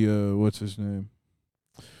what's his name?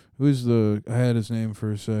 I had his name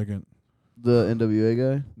for a second. The NWA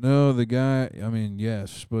guy, No, the guy. I mean,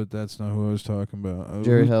 yes, but that's not who I was talking about.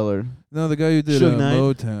 Jerry Heller. No, the guy who did Suge Knight?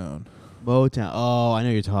 Motown. Motown. Oh, I know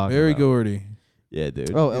you're talking Barry about. Gordy. Yeah,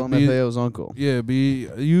 dude. Oh, It'd be- LMFAO's uncle. Yeah,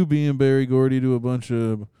 you being Barry Gordy to a bunch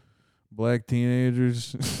of black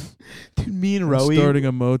teenagers Dude, me and and Rowie. starting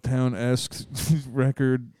a Motown-esque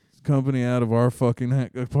record company out of our fucking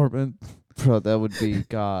apartment. Bro, that would be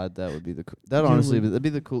God. That would be that Dude, honestly, like- that'd be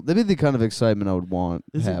the cool. That'd be the kind of excitement I would want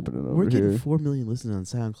Is it- happening We're over getting here. 4 million listens on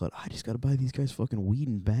SoundCloud. I just gotta buy these guys fucking weed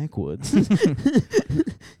in backwoods.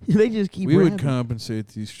 They just keep. We would rapping. compensate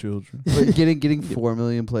these children. But getting 4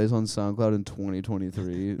 million plays on SoundCloud in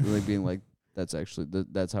 2023, like being like, that's actually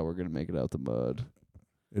that's how we're gonna make it out the mud.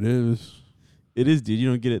 It is. It is, dude. You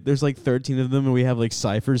don't get it. There's like 13 of them, and we have like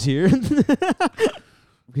ciphers here.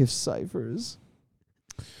 We have ciphers.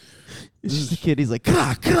 It's just a kid. He's like,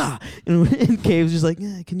 "Kah, kah," and Cave's just like,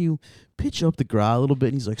 "Yeah, can you pitch up the gra a little bit?"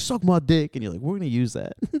 And he's like, "Suck my dick," and you're like, "We're gonna use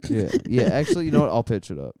that." Yeah. Actually, you know what? I'll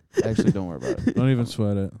pitch it up. Actually, don't worry about it. Don't even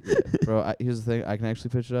sweat it. Bro, here's the thing. I can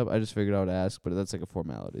actually pitch it up. I just figured I would ask, but that's like a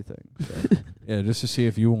formality thing. So. Yeah, just to see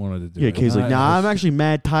if you wanted to do Yeah, it. Cave's like, "Nah, I'm actually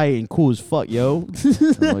mad tight and cool as fuck, yo."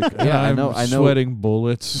 I'm like, yeah, I know. Sweating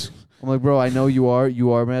bullets. I'm like, bro, I know you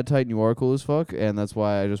are mad tight and you are cool as fuck, and that's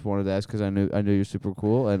why I just wanted to ask because I knew you're super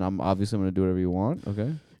cool, and I'm obviously gonna do whatever you want.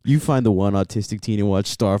 Okay. You find the one autistic teen and watch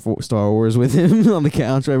Star Wars with him on the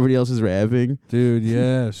couch while everybody else is rapping. Dude,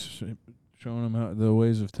 yes. Showing him how the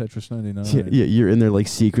ways of Tetris 99. Yeah, you're in there like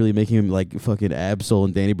secretly making him like fucking Absol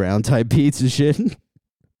and Danny Brown type beats and shit.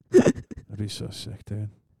 That'd be so sick, dude.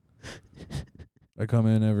 I come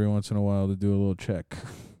in every once in a while to do a little check.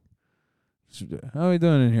 How are we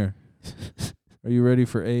doing in here? Are you ready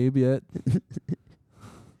for Abe yet?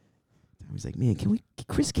 He's like, "Man,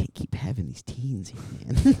 Chris can't keep having these teens here,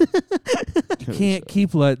 man." Can't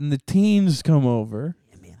keep letting the teens come over.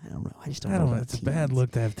 Yeah, man, I don't know. I just don't I know. don't know. about It's a bad teens.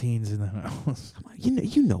 look to have teens in the house. Come on,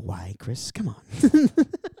 you know why, Chris? Come on,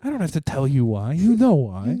 I don't have to tell you why. You know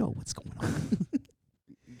why. you know what's going on.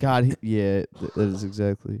 God, yeah, that is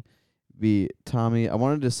exactly. Tommy. I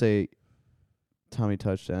wanted to say Tommy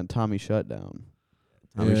touchdown. Tommy shutdown.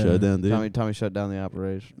 Tommy Yeah. shut down, dude. Tommy shut down the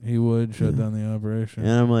operation. He would shut down the operation.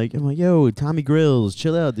 And I'm like, yo, Tommy Grills,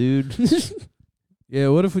 chill out, dude. Yeah,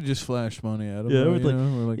 what if we just flash money at them? Yeah, though, we'd you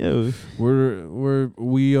like- know? We're like, Yeah.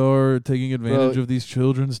 we are taking advantage Bro. of these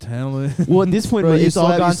children's talent. Well, at this point, Bro, you it's all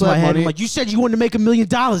slap- gone you to my slap head. I'm money- like, you said you wanted to make $1 million,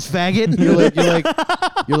 faggot.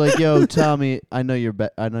 You're like, yo, Tommy, I know you're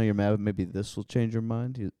I know you're mad, but maybe this will change your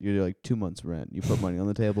mind. You're like 2 months rent. You put money on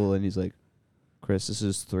the table, and he's like, Chris, this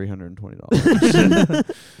is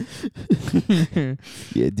 $320.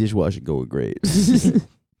 Yeah, dishwashing going great.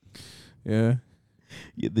 Yeah.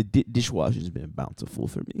 Yeah, the dishwasher's been bountiful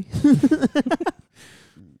for me.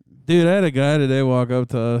 Dude, I had a guy today walk up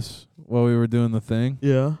to us while we were doing the thing.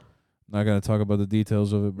 Yeah. Not gonna talk about the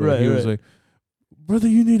details of it, but Right, he was right. like, "Brother,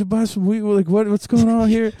 you need to buy some weed." We're like, what's going on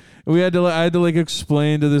here? And I had to like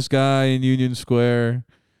explain to this guy in Union Square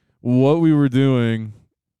what we were doing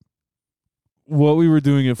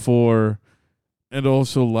it for, and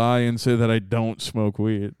also lie and say that I don't smoke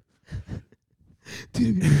weed.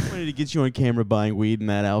 Dude, I wanted to get you on camera buying weed in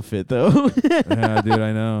that outfit, though. Yeah, dude,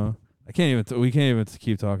 I know. We can't even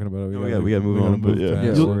keep talking about it. No, we gotta move on, but yeah.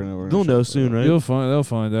 past Yeah, it. we're They'll know shut soon, that right? They'll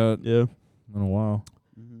find out Yeah. in a while.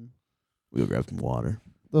 Mhm. We'll grab some water.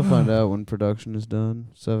 They'll find out when production is done.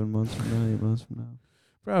 7 months from now, 8 months from now.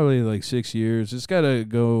 Probably like 6 years. It's gotta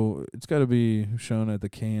be shown at the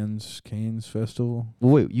Cannes Festival.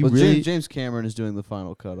 Well, wait, you Well, really, James Cameron is doing the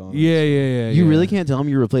final cut on it. Yeah. you really can't tell him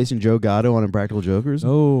you're replacing Joe Gatto on Impractical Jokers?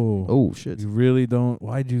 Oh. Oh, shit. You really don't.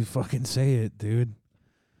 Why'd you fucking say it, dude?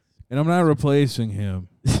 And I'm not replacing him.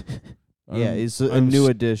 Yeah, it's a I'm new s-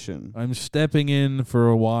 addition. I'm stepping in for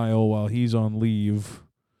a while he's on leave.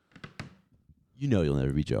 You know you'll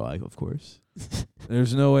never be Joe Ike, of course.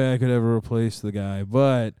 There's no way I could ever replace the guy.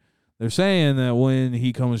 But they're saying that when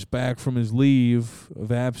he comes back from his leave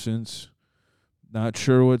of absence, not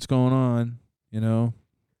sure what's going on,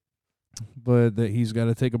 but that he's got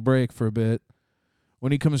to take a break for a bit.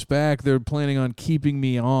 When he comes back, they're planning on keeping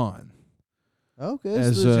me on Okay,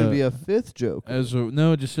 As so there's going a- to be a fifth joke.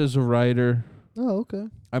 just as a writer. Oh, okay.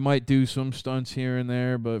 I might do some stunts here and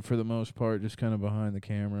there, but for the most part, just kind of behind the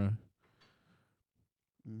camera.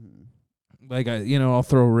 Mhm. Like I'll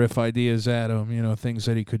throw riff ideas at him, things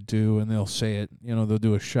that he could do, and they'll say it. They'll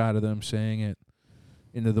do a shot of them saying it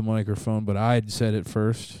into the microphone, but I'd said it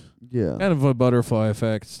first. Yeah. Kind of a butterfly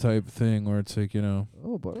effects type thing, where it's like,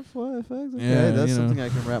 Oh, butterfly effect? Okay, Yeah, that's you know. something I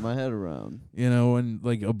can wrap my head around. when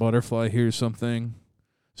like a butterfly hears something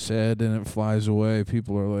said and it flies away,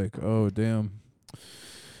 people are like, "Oh, damn."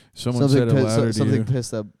 Someone said it louder to something you.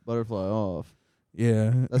 pissed that butterfly off.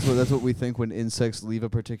 Yeah. That's what we think when insects leave a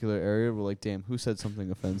particular area. We're like, damn, who said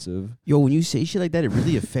something offensive? Yo, when you say shit like that, it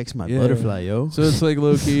really affects my Yeah. butterfly, yo. So it's like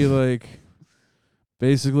low key, like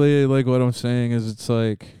basically, like what I'm saying is, it's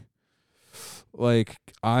like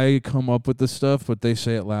I come up with the stuff, but they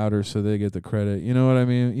say it louder, so they get the credit. You know what I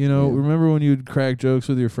mean? Yeah. Remember when you'd crack jokes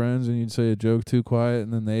with your friends and you'd say a joke too quiet,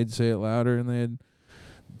 and then they'd say it louder, and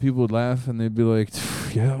people would laugh, and they'd be like,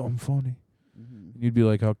 "Yeah, I'm funny." Mhm. And you'd be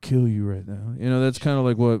like, "I'll kill you right now." That's kind of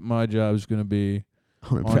like what my job is going to be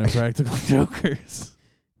on Impractical Jokers.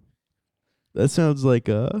 That sounds like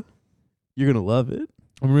you're gonna love it.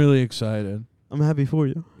 I'm really excited. I'm happy for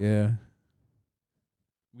you. Yeah.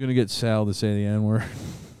 I'm going to get Sal to say the N-word.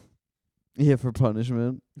 Yeah, for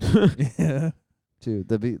punishment. Yeah. Dude,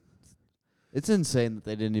 it's insane that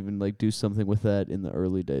they didn't even do something with that in the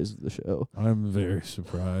early days of the show. I'm very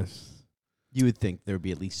surprised. You would think there would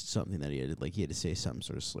be at least something that he had to say some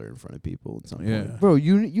sort of slur in front of people and something. Yeah. Bro,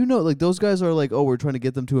 you know, those guys are like, oh, we're trying to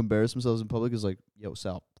get them to embarrass themselves in public. Is like, yo,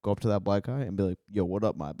 Sal, go up to that black guy and be like, yo, what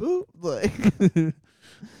up, my boo? Like,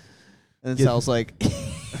 and then Get- Sal's like,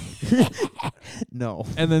 no.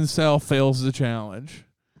 And then Sal fails the challenge.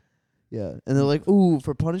 Yeah. And they're like, ooh,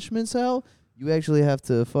 for punishment, Sal, you actually have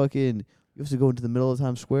to you have to go into the middle of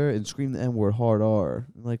Times Square and scream the N-word hard R.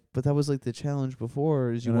 I'm like, but that was the challenge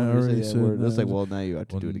before, is you And I wanted to already say the said N-word. It's that. like, well, now you have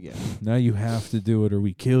to do it again. Now you have to do it or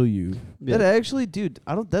we kill you. Yeah. That actually, dude,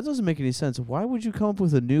 that doesn't make any sense. Why would you come up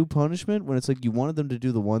with a new punishment when it's like you wanted them to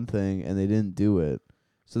do the one thing and they didn't do it?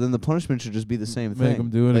 So then the punishment should just be the same thing. Make them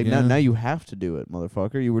do it like again. now you have to do it,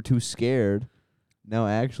 motherfucker. You were too scared. Now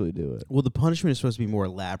actually do it. Well, the punishment is supposed to be more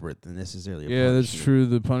elaborate than necessarily. Yeah, that's true.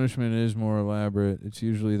 The punishment is more elaborate. It's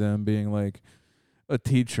usually them being like a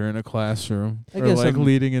teacher in a classroom I or guess like I'm-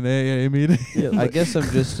 leading an AA meeting. I guess I'm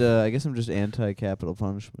just anti-capital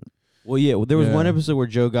punishment. Well, yeah. Well, there was one Yeah. episode where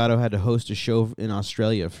Joe Gatto had to host a show in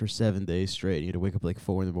Australia for 7 days straight. He had to wake up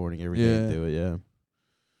 4 in the morning every day Yeah. and do it. Yeah.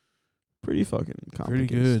 Pretty fucking Pretty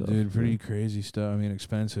complicated good, stuff, dude. Pretty yeah. crazy stuff. I mean,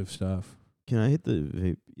 expensive stuff. Can I hit the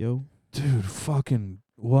vape, yo? Dude, fucking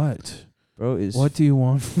what? Bro is What do you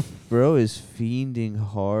want? fiending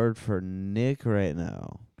hard for Nick right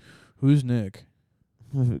now. Who's Nick?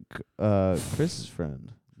 Chris's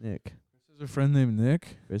friend, Nick. Is a friend named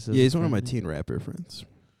Nick? Chris is Yeah, a he's one of my friend. teen rapper friends.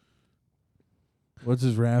 What's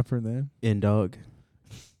his rapper name? N-Dog.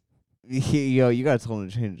 Yo, you gotta tell him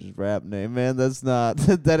to change his rap name, man. That's not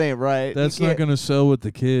that ain't right. That's You not can't- gonna sell with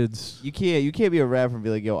the kids. You can't be a rapper and be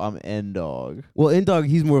like, yo, I'm N-Dog. Well, N-Dog,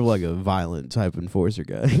 he's more of like a violent type enforcer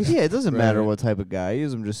guy. Yeah, it doesn't matter Right. what type of guy he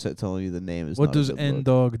is. I'm just telling you the name is. What not a does good N look.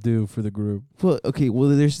 Dog do for the group? Well, okay, well,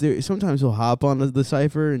 there sometimes he'll hop on the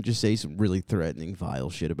cipher and just say some really threatening, vile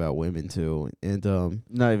shit about women too, and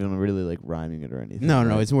Not even really like rhyming it or anything. no,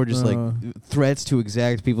 right? it's more just like Uh. threats to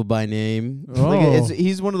exact people by name. Oh,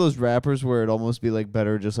 He's one of those rappers where it'd almost be like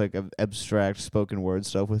better just like abstract spoken word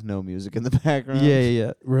stuff with no music in the background.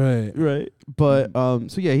 Yeah, right. right. But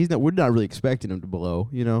so yeah, we're not really expecting him to blow,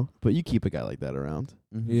 you know. But you keep a guy like that around.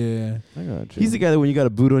 Mhm. Yeah. I got you. He's the guy that when you got a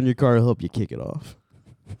boot on your car, he'll help you kick it off.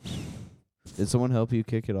 Did someone help you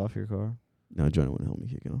kick it off your car? No, Johnny wouldn't help me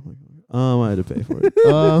kick it off my car. I had to pay for it.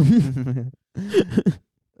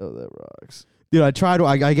 Oh, that rocks. Dude, I tried.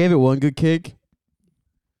 I gave it one good kick.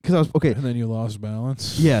 Cause I was okay. And then you lost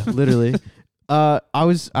balance. Yeah, literally. I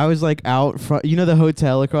was like out front. You know the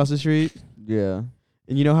hotel across the street, Yeah.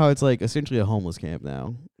 and you know how it's like essentially a homeless camp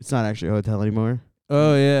now. It's not actually a hotel anymore.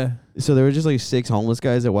 Oh yeah. So there were just like 6 homeless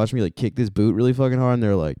guys that watched me like kick this boot really fucking hard, and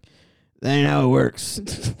they're like, "That ain't how it works."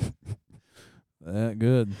 That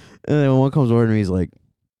good. And then when one comes over to me, he's like,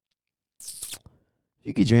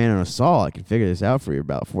 "You get your hand on a saw, I can figure this out for you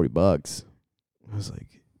about $40." I was like,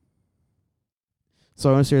 so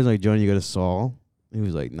I went upstairs like, "Johnny, you got a saw?" He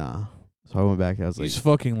was like, "Nah." So I went back. I was like, He's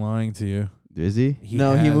fucking lying to you. "Is he?" He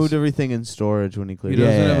has- moved everything in storage when he He cleared.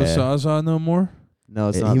 doesn't it. Yeah, have a yeah. sawzall no more. No,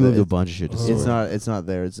 it's Yeah, not. he moved there. a bunch of shit to Oh. It's store. not. It's not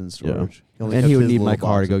there. It's in storage. only And kept he would his need my little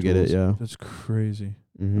car to box go of get it. tools. Yeah. That's crazy.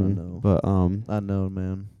 Mm-hmm. know. But I know,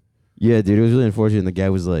 man. yeah, dude, it was really unfortunate. And the guy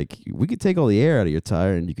was like, "We could take all the air out of your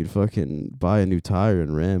tire, and you could fucking buy a new tire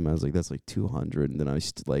and rim." I was like, "That's like $200." And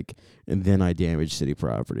then and then I damaged city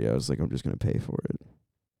property. I was like, "I'm just gonna pay for it."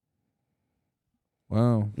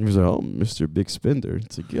 Wow. He was like, "Oh, Mr. Big Spender."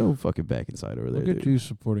 It's like, "Yo, fucking back inside over there, Look at dude." you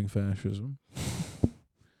supporting fascism.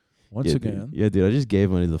 Once Yeah, again. dude. Yeah, dude, I just gave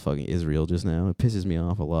money to the fucking Israel just now. It pisses me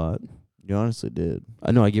off a lot. You honestly did.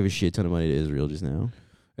 I know I give a shit ton of money to Israel just now.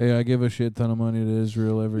 Hey, I give a shit ton of money to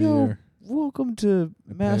Israel every Yo, year. Welcome to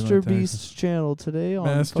I pay my Master taxes. Beast's channel today on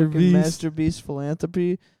Master fucking Beast. Master Beast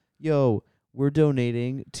Philanthropy. Yo, we're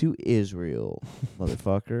donating to Israel,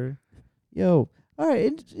 motherfucker. Yo, all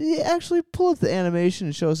right, actually pull up the animation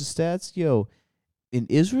and show us the stats. Yo, in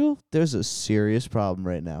Israel, there's a serious problem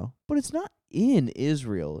right now, but it's not in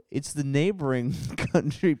Israel. It's the neighboring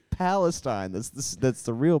country, Palestine. That's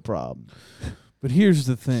the real problem. But here's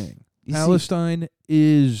the thing. You see- Palestine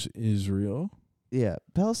is Israel. Yeah,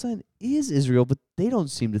 Palestine is Israel, but they don't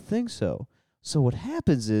seem to think so. So what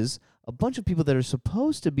happens is a bunch of people that are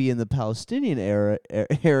supposed to be in the Palestinian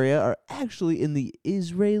area are actually in the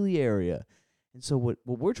Israeli area. And so what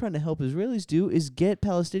we're trying to help Israelis do is get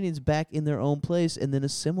Palestinians back in their own place and then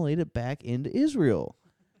assimilate it back into Israel.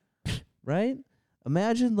 Right?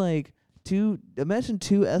 Imagine two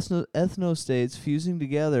ethno states fusing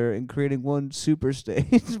together and creating one super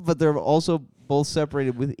state, but they're also both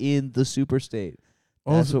separated within the super state.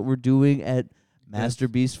 That's Also, what we're doing at Master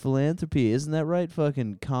Beast Philanthropy. Isn't that right,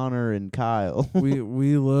 fucking Connor and Kyle? we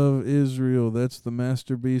love Israel. That's the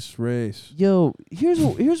Master Beast race. Yo, here's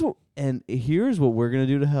what we're gonna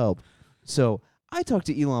do to help. So I talked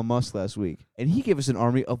to Elon Musk last week, and he gave us an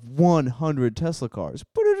army of 100 Tesla cars.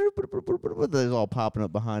 They're all popping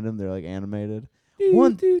up behind him. They're like animated.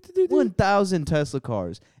 1,000 Tesla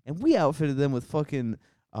cars, and we outfitted them with fucking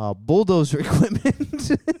bulldozer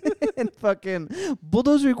equipment and fucking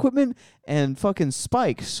bulldozer equipment and fucking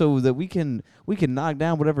spikes, so that we can knock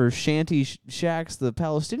down whatever shanty shacks the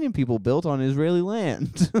Palestinian people built on Israeli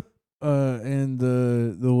land. And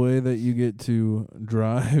the way that you get to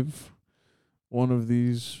drive one of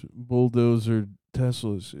these bulldozer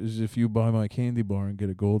Teslas is if you buy my candy bar and get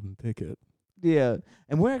a golden ticket. Yeah,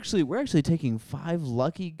 and we're actually taking 5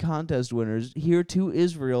 lucky contest winners here to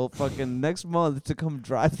Israel fucking next month to come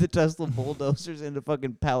drive the Tesla bulldozers into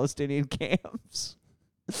fucking Palestinian camps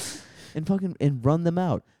and run them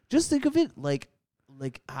out. Just think of it like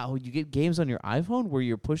how you get games on your iPhone where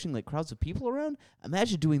you're pushing like crowds of people around.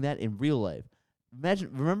 Imagine doing that in real life.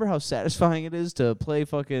 Remember how satisfying it is to play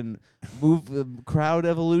fucking Crowd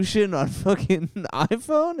Evolution on fucking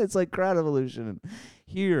iPhone? It's like Crowd Evolution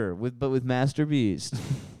here with Master Beast.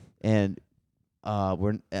 And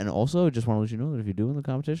also just want to let you know that if you're doing the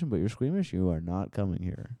competition but you're squeamish, you are not coming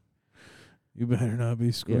here. You better not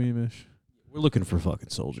be squeamish. We're looking for fucking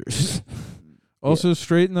soldiers. Also,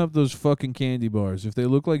 straighten up those fucking candy bars. If they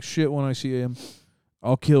look like shit when I see them,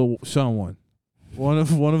 I'll kill someone. One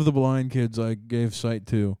of the blind kids I gave sight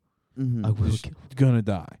to Mhm. I will is kill. gonna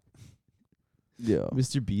die. Yeah.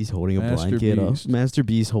 Mr. Beast holding a Master blanket off. Beast. Master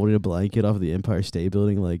Beast holding a blanket off of the Empire State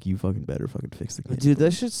Building. Like, you fucking better fucking fix the candy Dude, bar.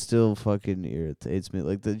 that shit still fucking irritates me.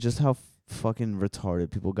 Like just how fucking retarded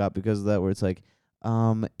people got because of that. Where it's like,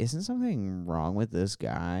 isn't something wrong with this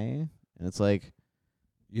guy? And it's like,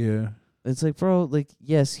 Yeah. bro, like,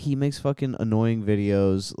 yes, he makes fucking annoying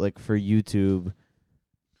videos like for YouTube.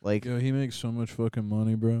 Like, Yo, he makes so much fucking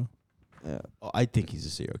money, bro. yeah. Oh, I think he's a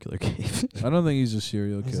serial killer, Cave. I don't think he's a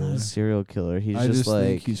serial He's killer. not a serial killer. He's I just like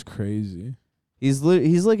think he's crazy. he's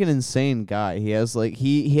like an insane guy. He has like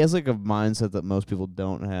he has like a mindset that most people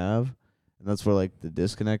don't have, and that's where like the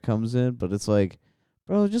disconnect comes in. But it's like,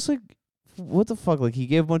 bro, just like what the fuck? Like he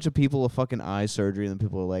gave a bunch of people a fucking eye surgery, and then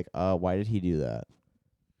people are like, why did he do that?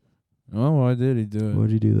 Oh, why did he do it?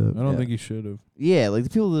 Why'd you do that? I don't Yeah. think he should have. Yeah, like the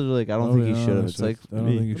people that are like, I don't I'll think be he should have. honest, It's like, I don't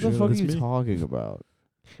me. think he what should the fuck are have. you me. talking about?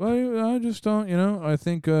 Well, I just don't. I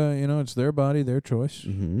think it's their body, their choice.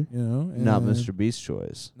 Mm-hmm. Not and Mr. Beast's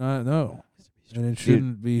choice. No, and it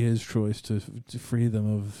shouldn't be his choice to free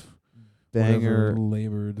them of Banger. whatever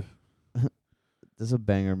labored. There's a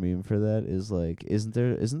banger meme for that. Is like, isn't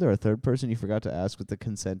there a third person you forgot to ask with the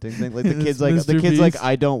consenting thing? Like the It's kid's like, Mr. Beast.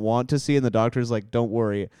 I don't want to see, and the doctor's like, don't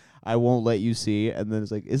worry, I won't let you see. And then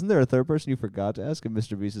it's like, isn't there a third person you forgot to ask? And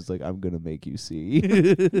Mr. Beast is like, I'm gonna make you see.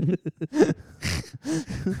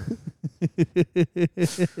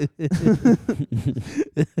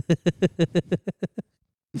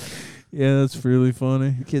 Yeah, that's really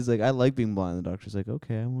funny. The kid's like, I like being blind. The doctor's like,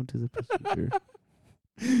 okay, I won't do the procedure.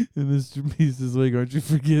 And Mr. Beast is like, "Aren't you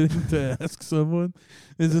forgetting to ask someone?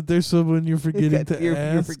 Isn't there someone you're forgetting to you're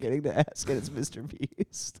ask?" forgetting to ask, and it's Mr.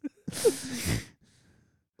 Beast.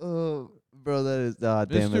 Oh, bro, that is damn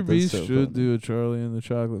it. Mr. That's Beast so should funny. do a Charlie and the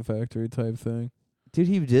Chocolate Factory type thing. Dude,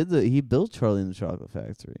 he built Charlie and the Chocolate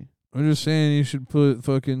Factory. I'm just saying you should put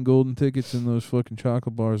fucking golden tickets in those fucking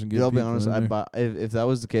chocolate bars and get Dude, I'll be people honest. in I'd there. buy if that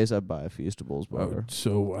was the case. I'd buy a Feastables I bar.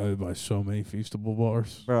 would buy so many Feastable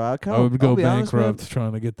bars. Bro, I would go bankrupt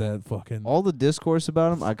trying to get that fucking All the discourse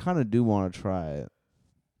about him, I kind of do want to try it.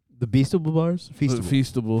 The Beastable bars? Feastable.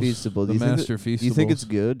 Feastables. Feastable. The Do you think Master Feastables. Do you think it's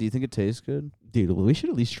good? Do you think it tastes good? Dude, we should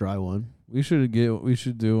at least try one. We should do one. We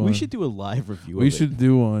should do a live review We of should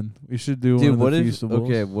do one. We should do Dude, one what of the if Feastables.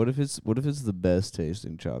 okay? What if it's the best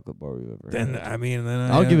tasting chocolate bar we've ever Then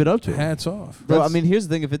had? I'll give it up to him. hats off. Bro, I mean, here's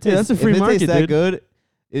the thing: if it Yeah, tastes, that's a free if it tastes market, that dude. good,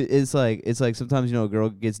 it's like sometimes a girl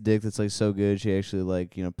gets dick that's like so good she actually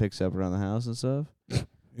like picks up around the house and stuff.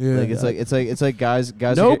 Yeah, Like it's like guys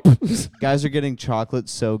Nope. guys are getting chocolate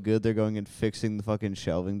so good they're going and fixing the fucking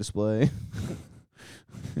shelving display.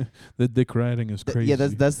 the dick riding is crazy. Yeah,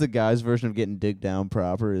 that's the guy's version of getting dick down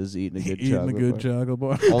proper is eating a good eating chocolate a good bar. chocolate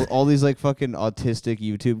bar. all these like fucking autistic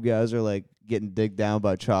YouTube guys are like getting digged down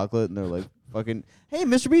by chocolate, and they're like fucking, hey,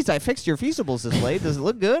 Mr. Beast, I fixed your Feastables display. Does it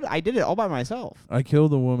look good? I did it all by myself. I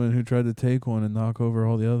killed a woman who tried to take one and knock over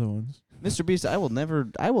all the other ones. Mr. Beast, I will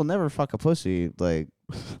never fuck a pussy, like,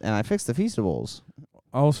 and I fixed the Feastables.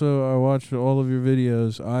 Also, I watched all of your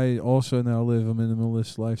videos. I also now live a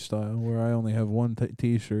minimalist lifestyle where I only have one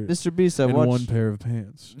T-shirt Mr. Beast, I and watched one pair of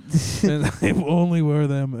pants, and I only wear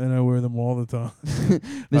them, and I wear them all the time.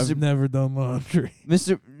 Mr. I've never done laundry.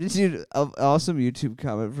 Dude, awesome YouTube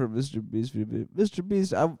comment from Mr. Beast. Mr.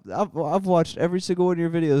 Beast, I've watched every single one of your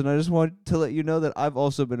videos, and I just want to let you know that I've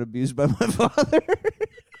also been abused by my father.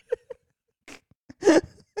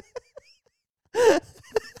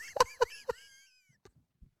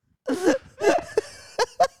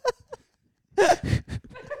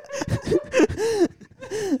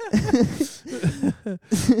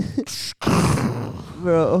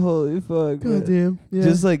 Bro, holy fuck. man. Goddamn. Yeah.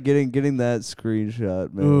 Just like getting that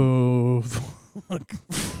screenshot, man. Oh, fuck.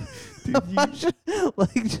 Dude,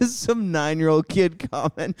 Like just some 9-year-old kid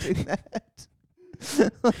commenting that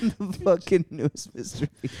on the fucking newest Mr.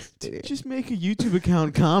 Beast video. just make a YouTube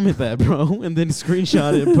account, comment that, bro, and then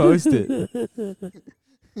screenshot it and post it.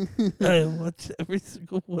 I watched every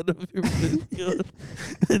single one of your videos,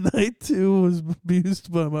 and I too was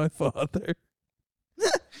abused by my father.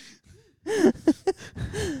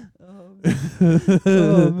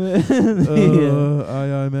 Oh man.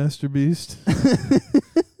 I Master Beast.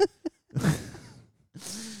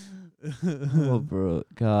 Oh, bro,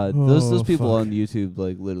 God, those Oh, people fuck. on YouTube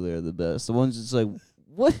like literally are the best. The ones that's like,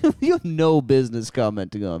 what? You have no business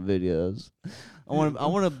commenting on videos. I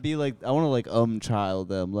want to be like, I want to child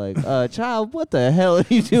them like, child, what the hell are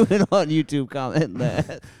you doing on YouTube commenting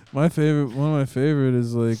that? One of my favorite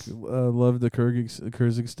is like love the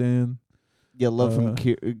Kyrgyzstan. Yeah, love from Uh,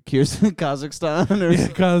 Kyrgyzstan, Kazakhstan, or Yeah,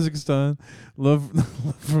 Kazakhstan. Love,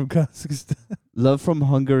 love from Kazakhstan. love from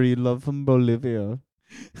Hungary, love from Bolivia.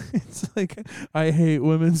 It's like I hate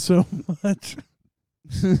women so much.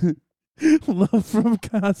 Love from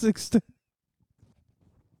Kazakhstan.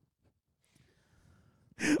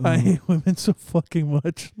 I hate women so fucking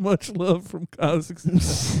much. Much love from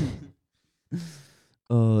Kazakhstan.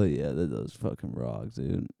 Oh yeah, that does fucking rock,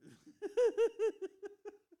 dude.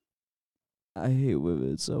 I hate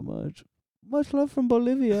women so much. Much love from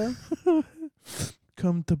Bolivia.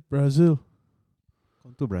 Come to Brazil.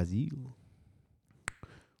 Come to Brazil.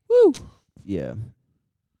 Woo. Yeah.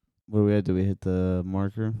 What do we at? Do we hit the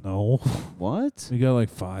marker? No, What? we got like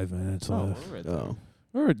 5 minutes left. Oh.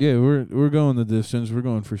 We're going the distance. We're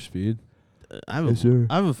going for speed. I have, sir.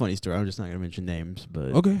 I have a funny story. I'm just not gonna mention names,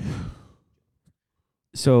 but Okay.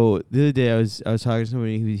 So the other day I was talking to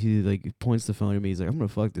somebody who he like points the phone at me. He's like, "I'm gonna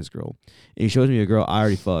fuck this girl," and he shows me a girl I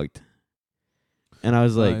already fucked. And I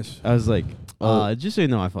was like, Nice. just so you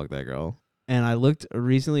know, I fucked that girl. And I looked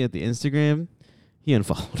recently at the Instagram. He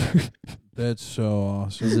unfollowed her. That's so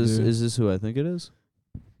awesome. Is this who I think it is?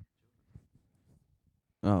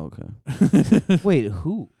 Oh, okay. Wait,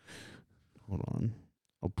 who? Hold on,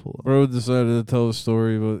 I'll pull up. Bro decided to tell a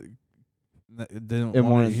story, but it didn't. It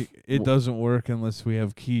wanna- wanted- it doesn't work unless we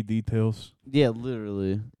have key details. Yeah,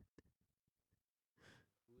 literally.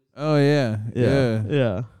 Oh yeah, yeah.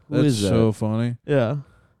 yeah, Who That's is that? so funny. yeah.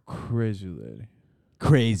 Crazy lady.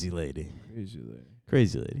 Crazy lady, Crazy lady.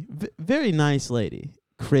 crazy lady. Very nice lady.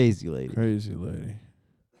 Crazy lady. Crazy lady.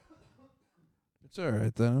 It's all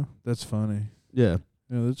right though. That's funny. Yeah.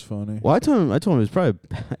 Yeah, that's funny. Well, I told him it was probably a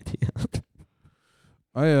bad idea.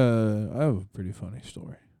 I have a pretty funny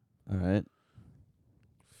story. All right.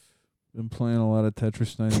 Been playing a lot of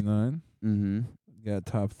Tetris 99. Mm-hmm. Got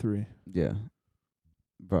top 3. Yeah.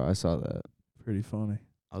 Bro, I saw that. Pretty funny.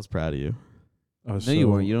 I was proud of you. I was No, you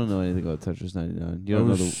weren't. You don't know anything about Tetris 99. You I don't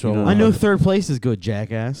know was the. so you don't I know Uh, third place is good,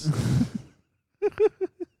 jackass.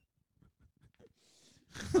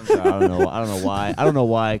 I'm sorry, I don't know. I don't know why. I don't know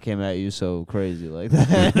why I came at you so crazy like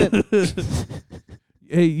that.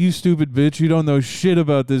 Hey, you stupid bitch. You don't know shit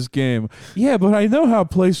about this game. Yeah, but I know how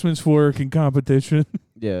placements work in competition.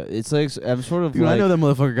 Yeah, it's like I'm sort of Dude, like I know that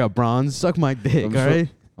motherfucker got bronze. Suck my dick, I'm all right?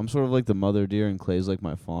 I'm sort of like the mother deer, and Clay's like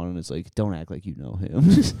my fawn, and it's like don't act like you know him.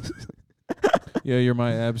 Yeah, you're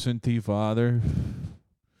my absentee father.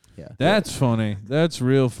 Yeah, That's funny. That's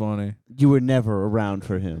real funny. you were never around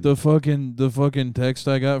for him. The fucking text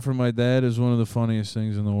I got from my dad is one of the funniest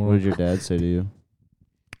things in the What world. did your dad say to you?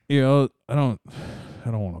 You know, I don't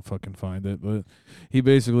want to fucking find it, but he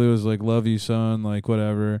basically was like, "Love you, son," like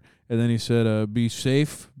whatever. And then he said, "Be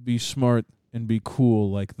safe, be smart, and be cool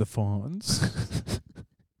like the fawns."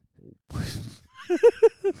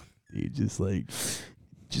 You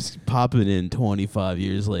just popping in 25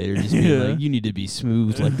 years later, just being Yeah. like, you need to be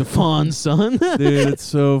smooth like the fawn, son. Dude, it's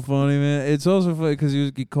so funny, man. It's also funny because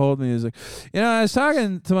he called me. He was like, I was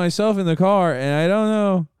talking to myself in the car, and I don't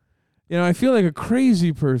know. I feel like a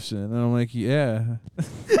crazy person. And I'm like, yeah.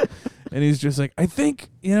 And he's just like, I think,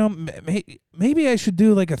 maybe I should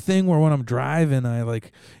do like a thing where when I'm driving, I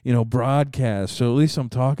like, broadcast. So at least I'm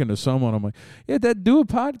talking to someone. I'm like, yeah, do a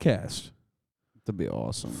podcast. That'd be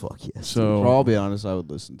awesome. Fuck yes. So, I'll be honest, I would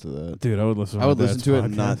listen to that. dude, I would listen. I would my listen dad's to it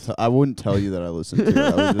and podcast. not. I wouldn't tell you that I listened to it.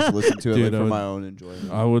 I would just listen to it Dude, like I for would- my own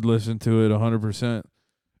enjoyment. I would listen to it 100%.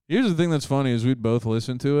 Here's the thing that's funny is we'd both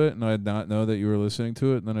listen to it, and I'd not know that you were listening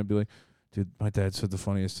to it, and then I'd be like, dude, my dad said the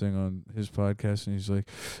funniest thing on his podcast, and he's like,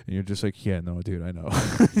 and you're just like, yeah, no, dude, I know.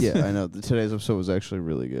 Yeah, I know. Today's episode was actually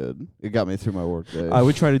really good. It got me through my work day. I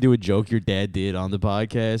would try to do a joke your dad did on the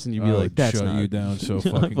podcast, and you'd be I like, would that's shut not you down so Not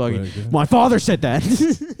fucking quick. dude. My father said that.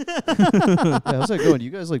 Yeah, how's that going? You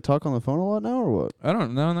guys like talk on the phone a lot now, or what? I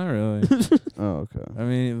don't know, not really. Oh, okay. I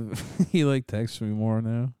mean, he like texts me more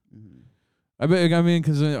now.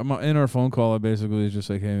 Because in our phone call, I basically was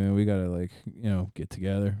just like, hey, man, we got to like, get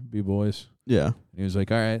together, be boys. Yeah. And he was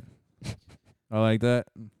like, all right. I like that.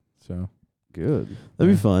 So, Good.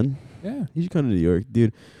 That'd Yeah. be fun. yeah. You should come to New York,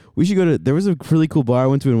 dude. We should go to. There was a really cool bar I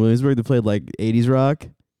went to in Williamsburg that played like 80s rock.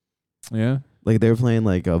 Yeah. Like they were playing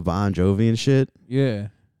like Bon Jovi and shit. Yeah.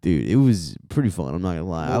 Dude, it was pretty fun. I'm not gonna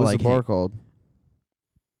lie. What I was like the bar called?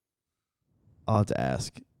 I'll have to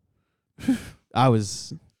ask.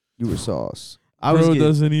 You were sauce. Bro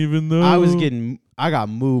doesn't even know. I got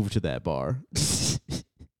moved to that bar.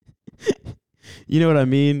 You know what I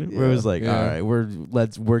mean? Where it was like, Yeah. all right,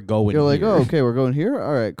 we're going. You're like, here. oh, okay, we're going here.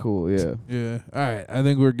 All right, cool. Yeah. Yeah. All right. I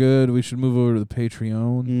think we're good. We should move over to the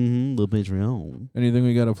Patreon. Mm-hmm. Little Patreon. Anything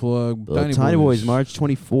we got to plug? Tiny Boys, March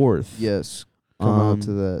 24th. Yes. Come out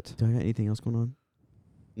to that. Do I got anything else going on?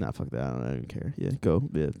 Nah, fuck that. I don't care. Yeah, go.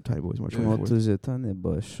 Yeah, Tiny Boys March Come out 24th. to the Tiny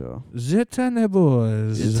Boy Show. Zitane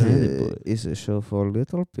boys. It's Tiny Boy. It's a show for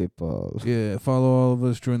little people. Yeah, follow all of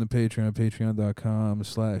us. Join the Patreon,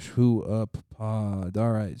 patreon.com/whouppod.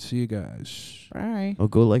 All right, see you guys. Bye. Oh,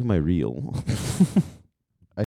 go like my reel.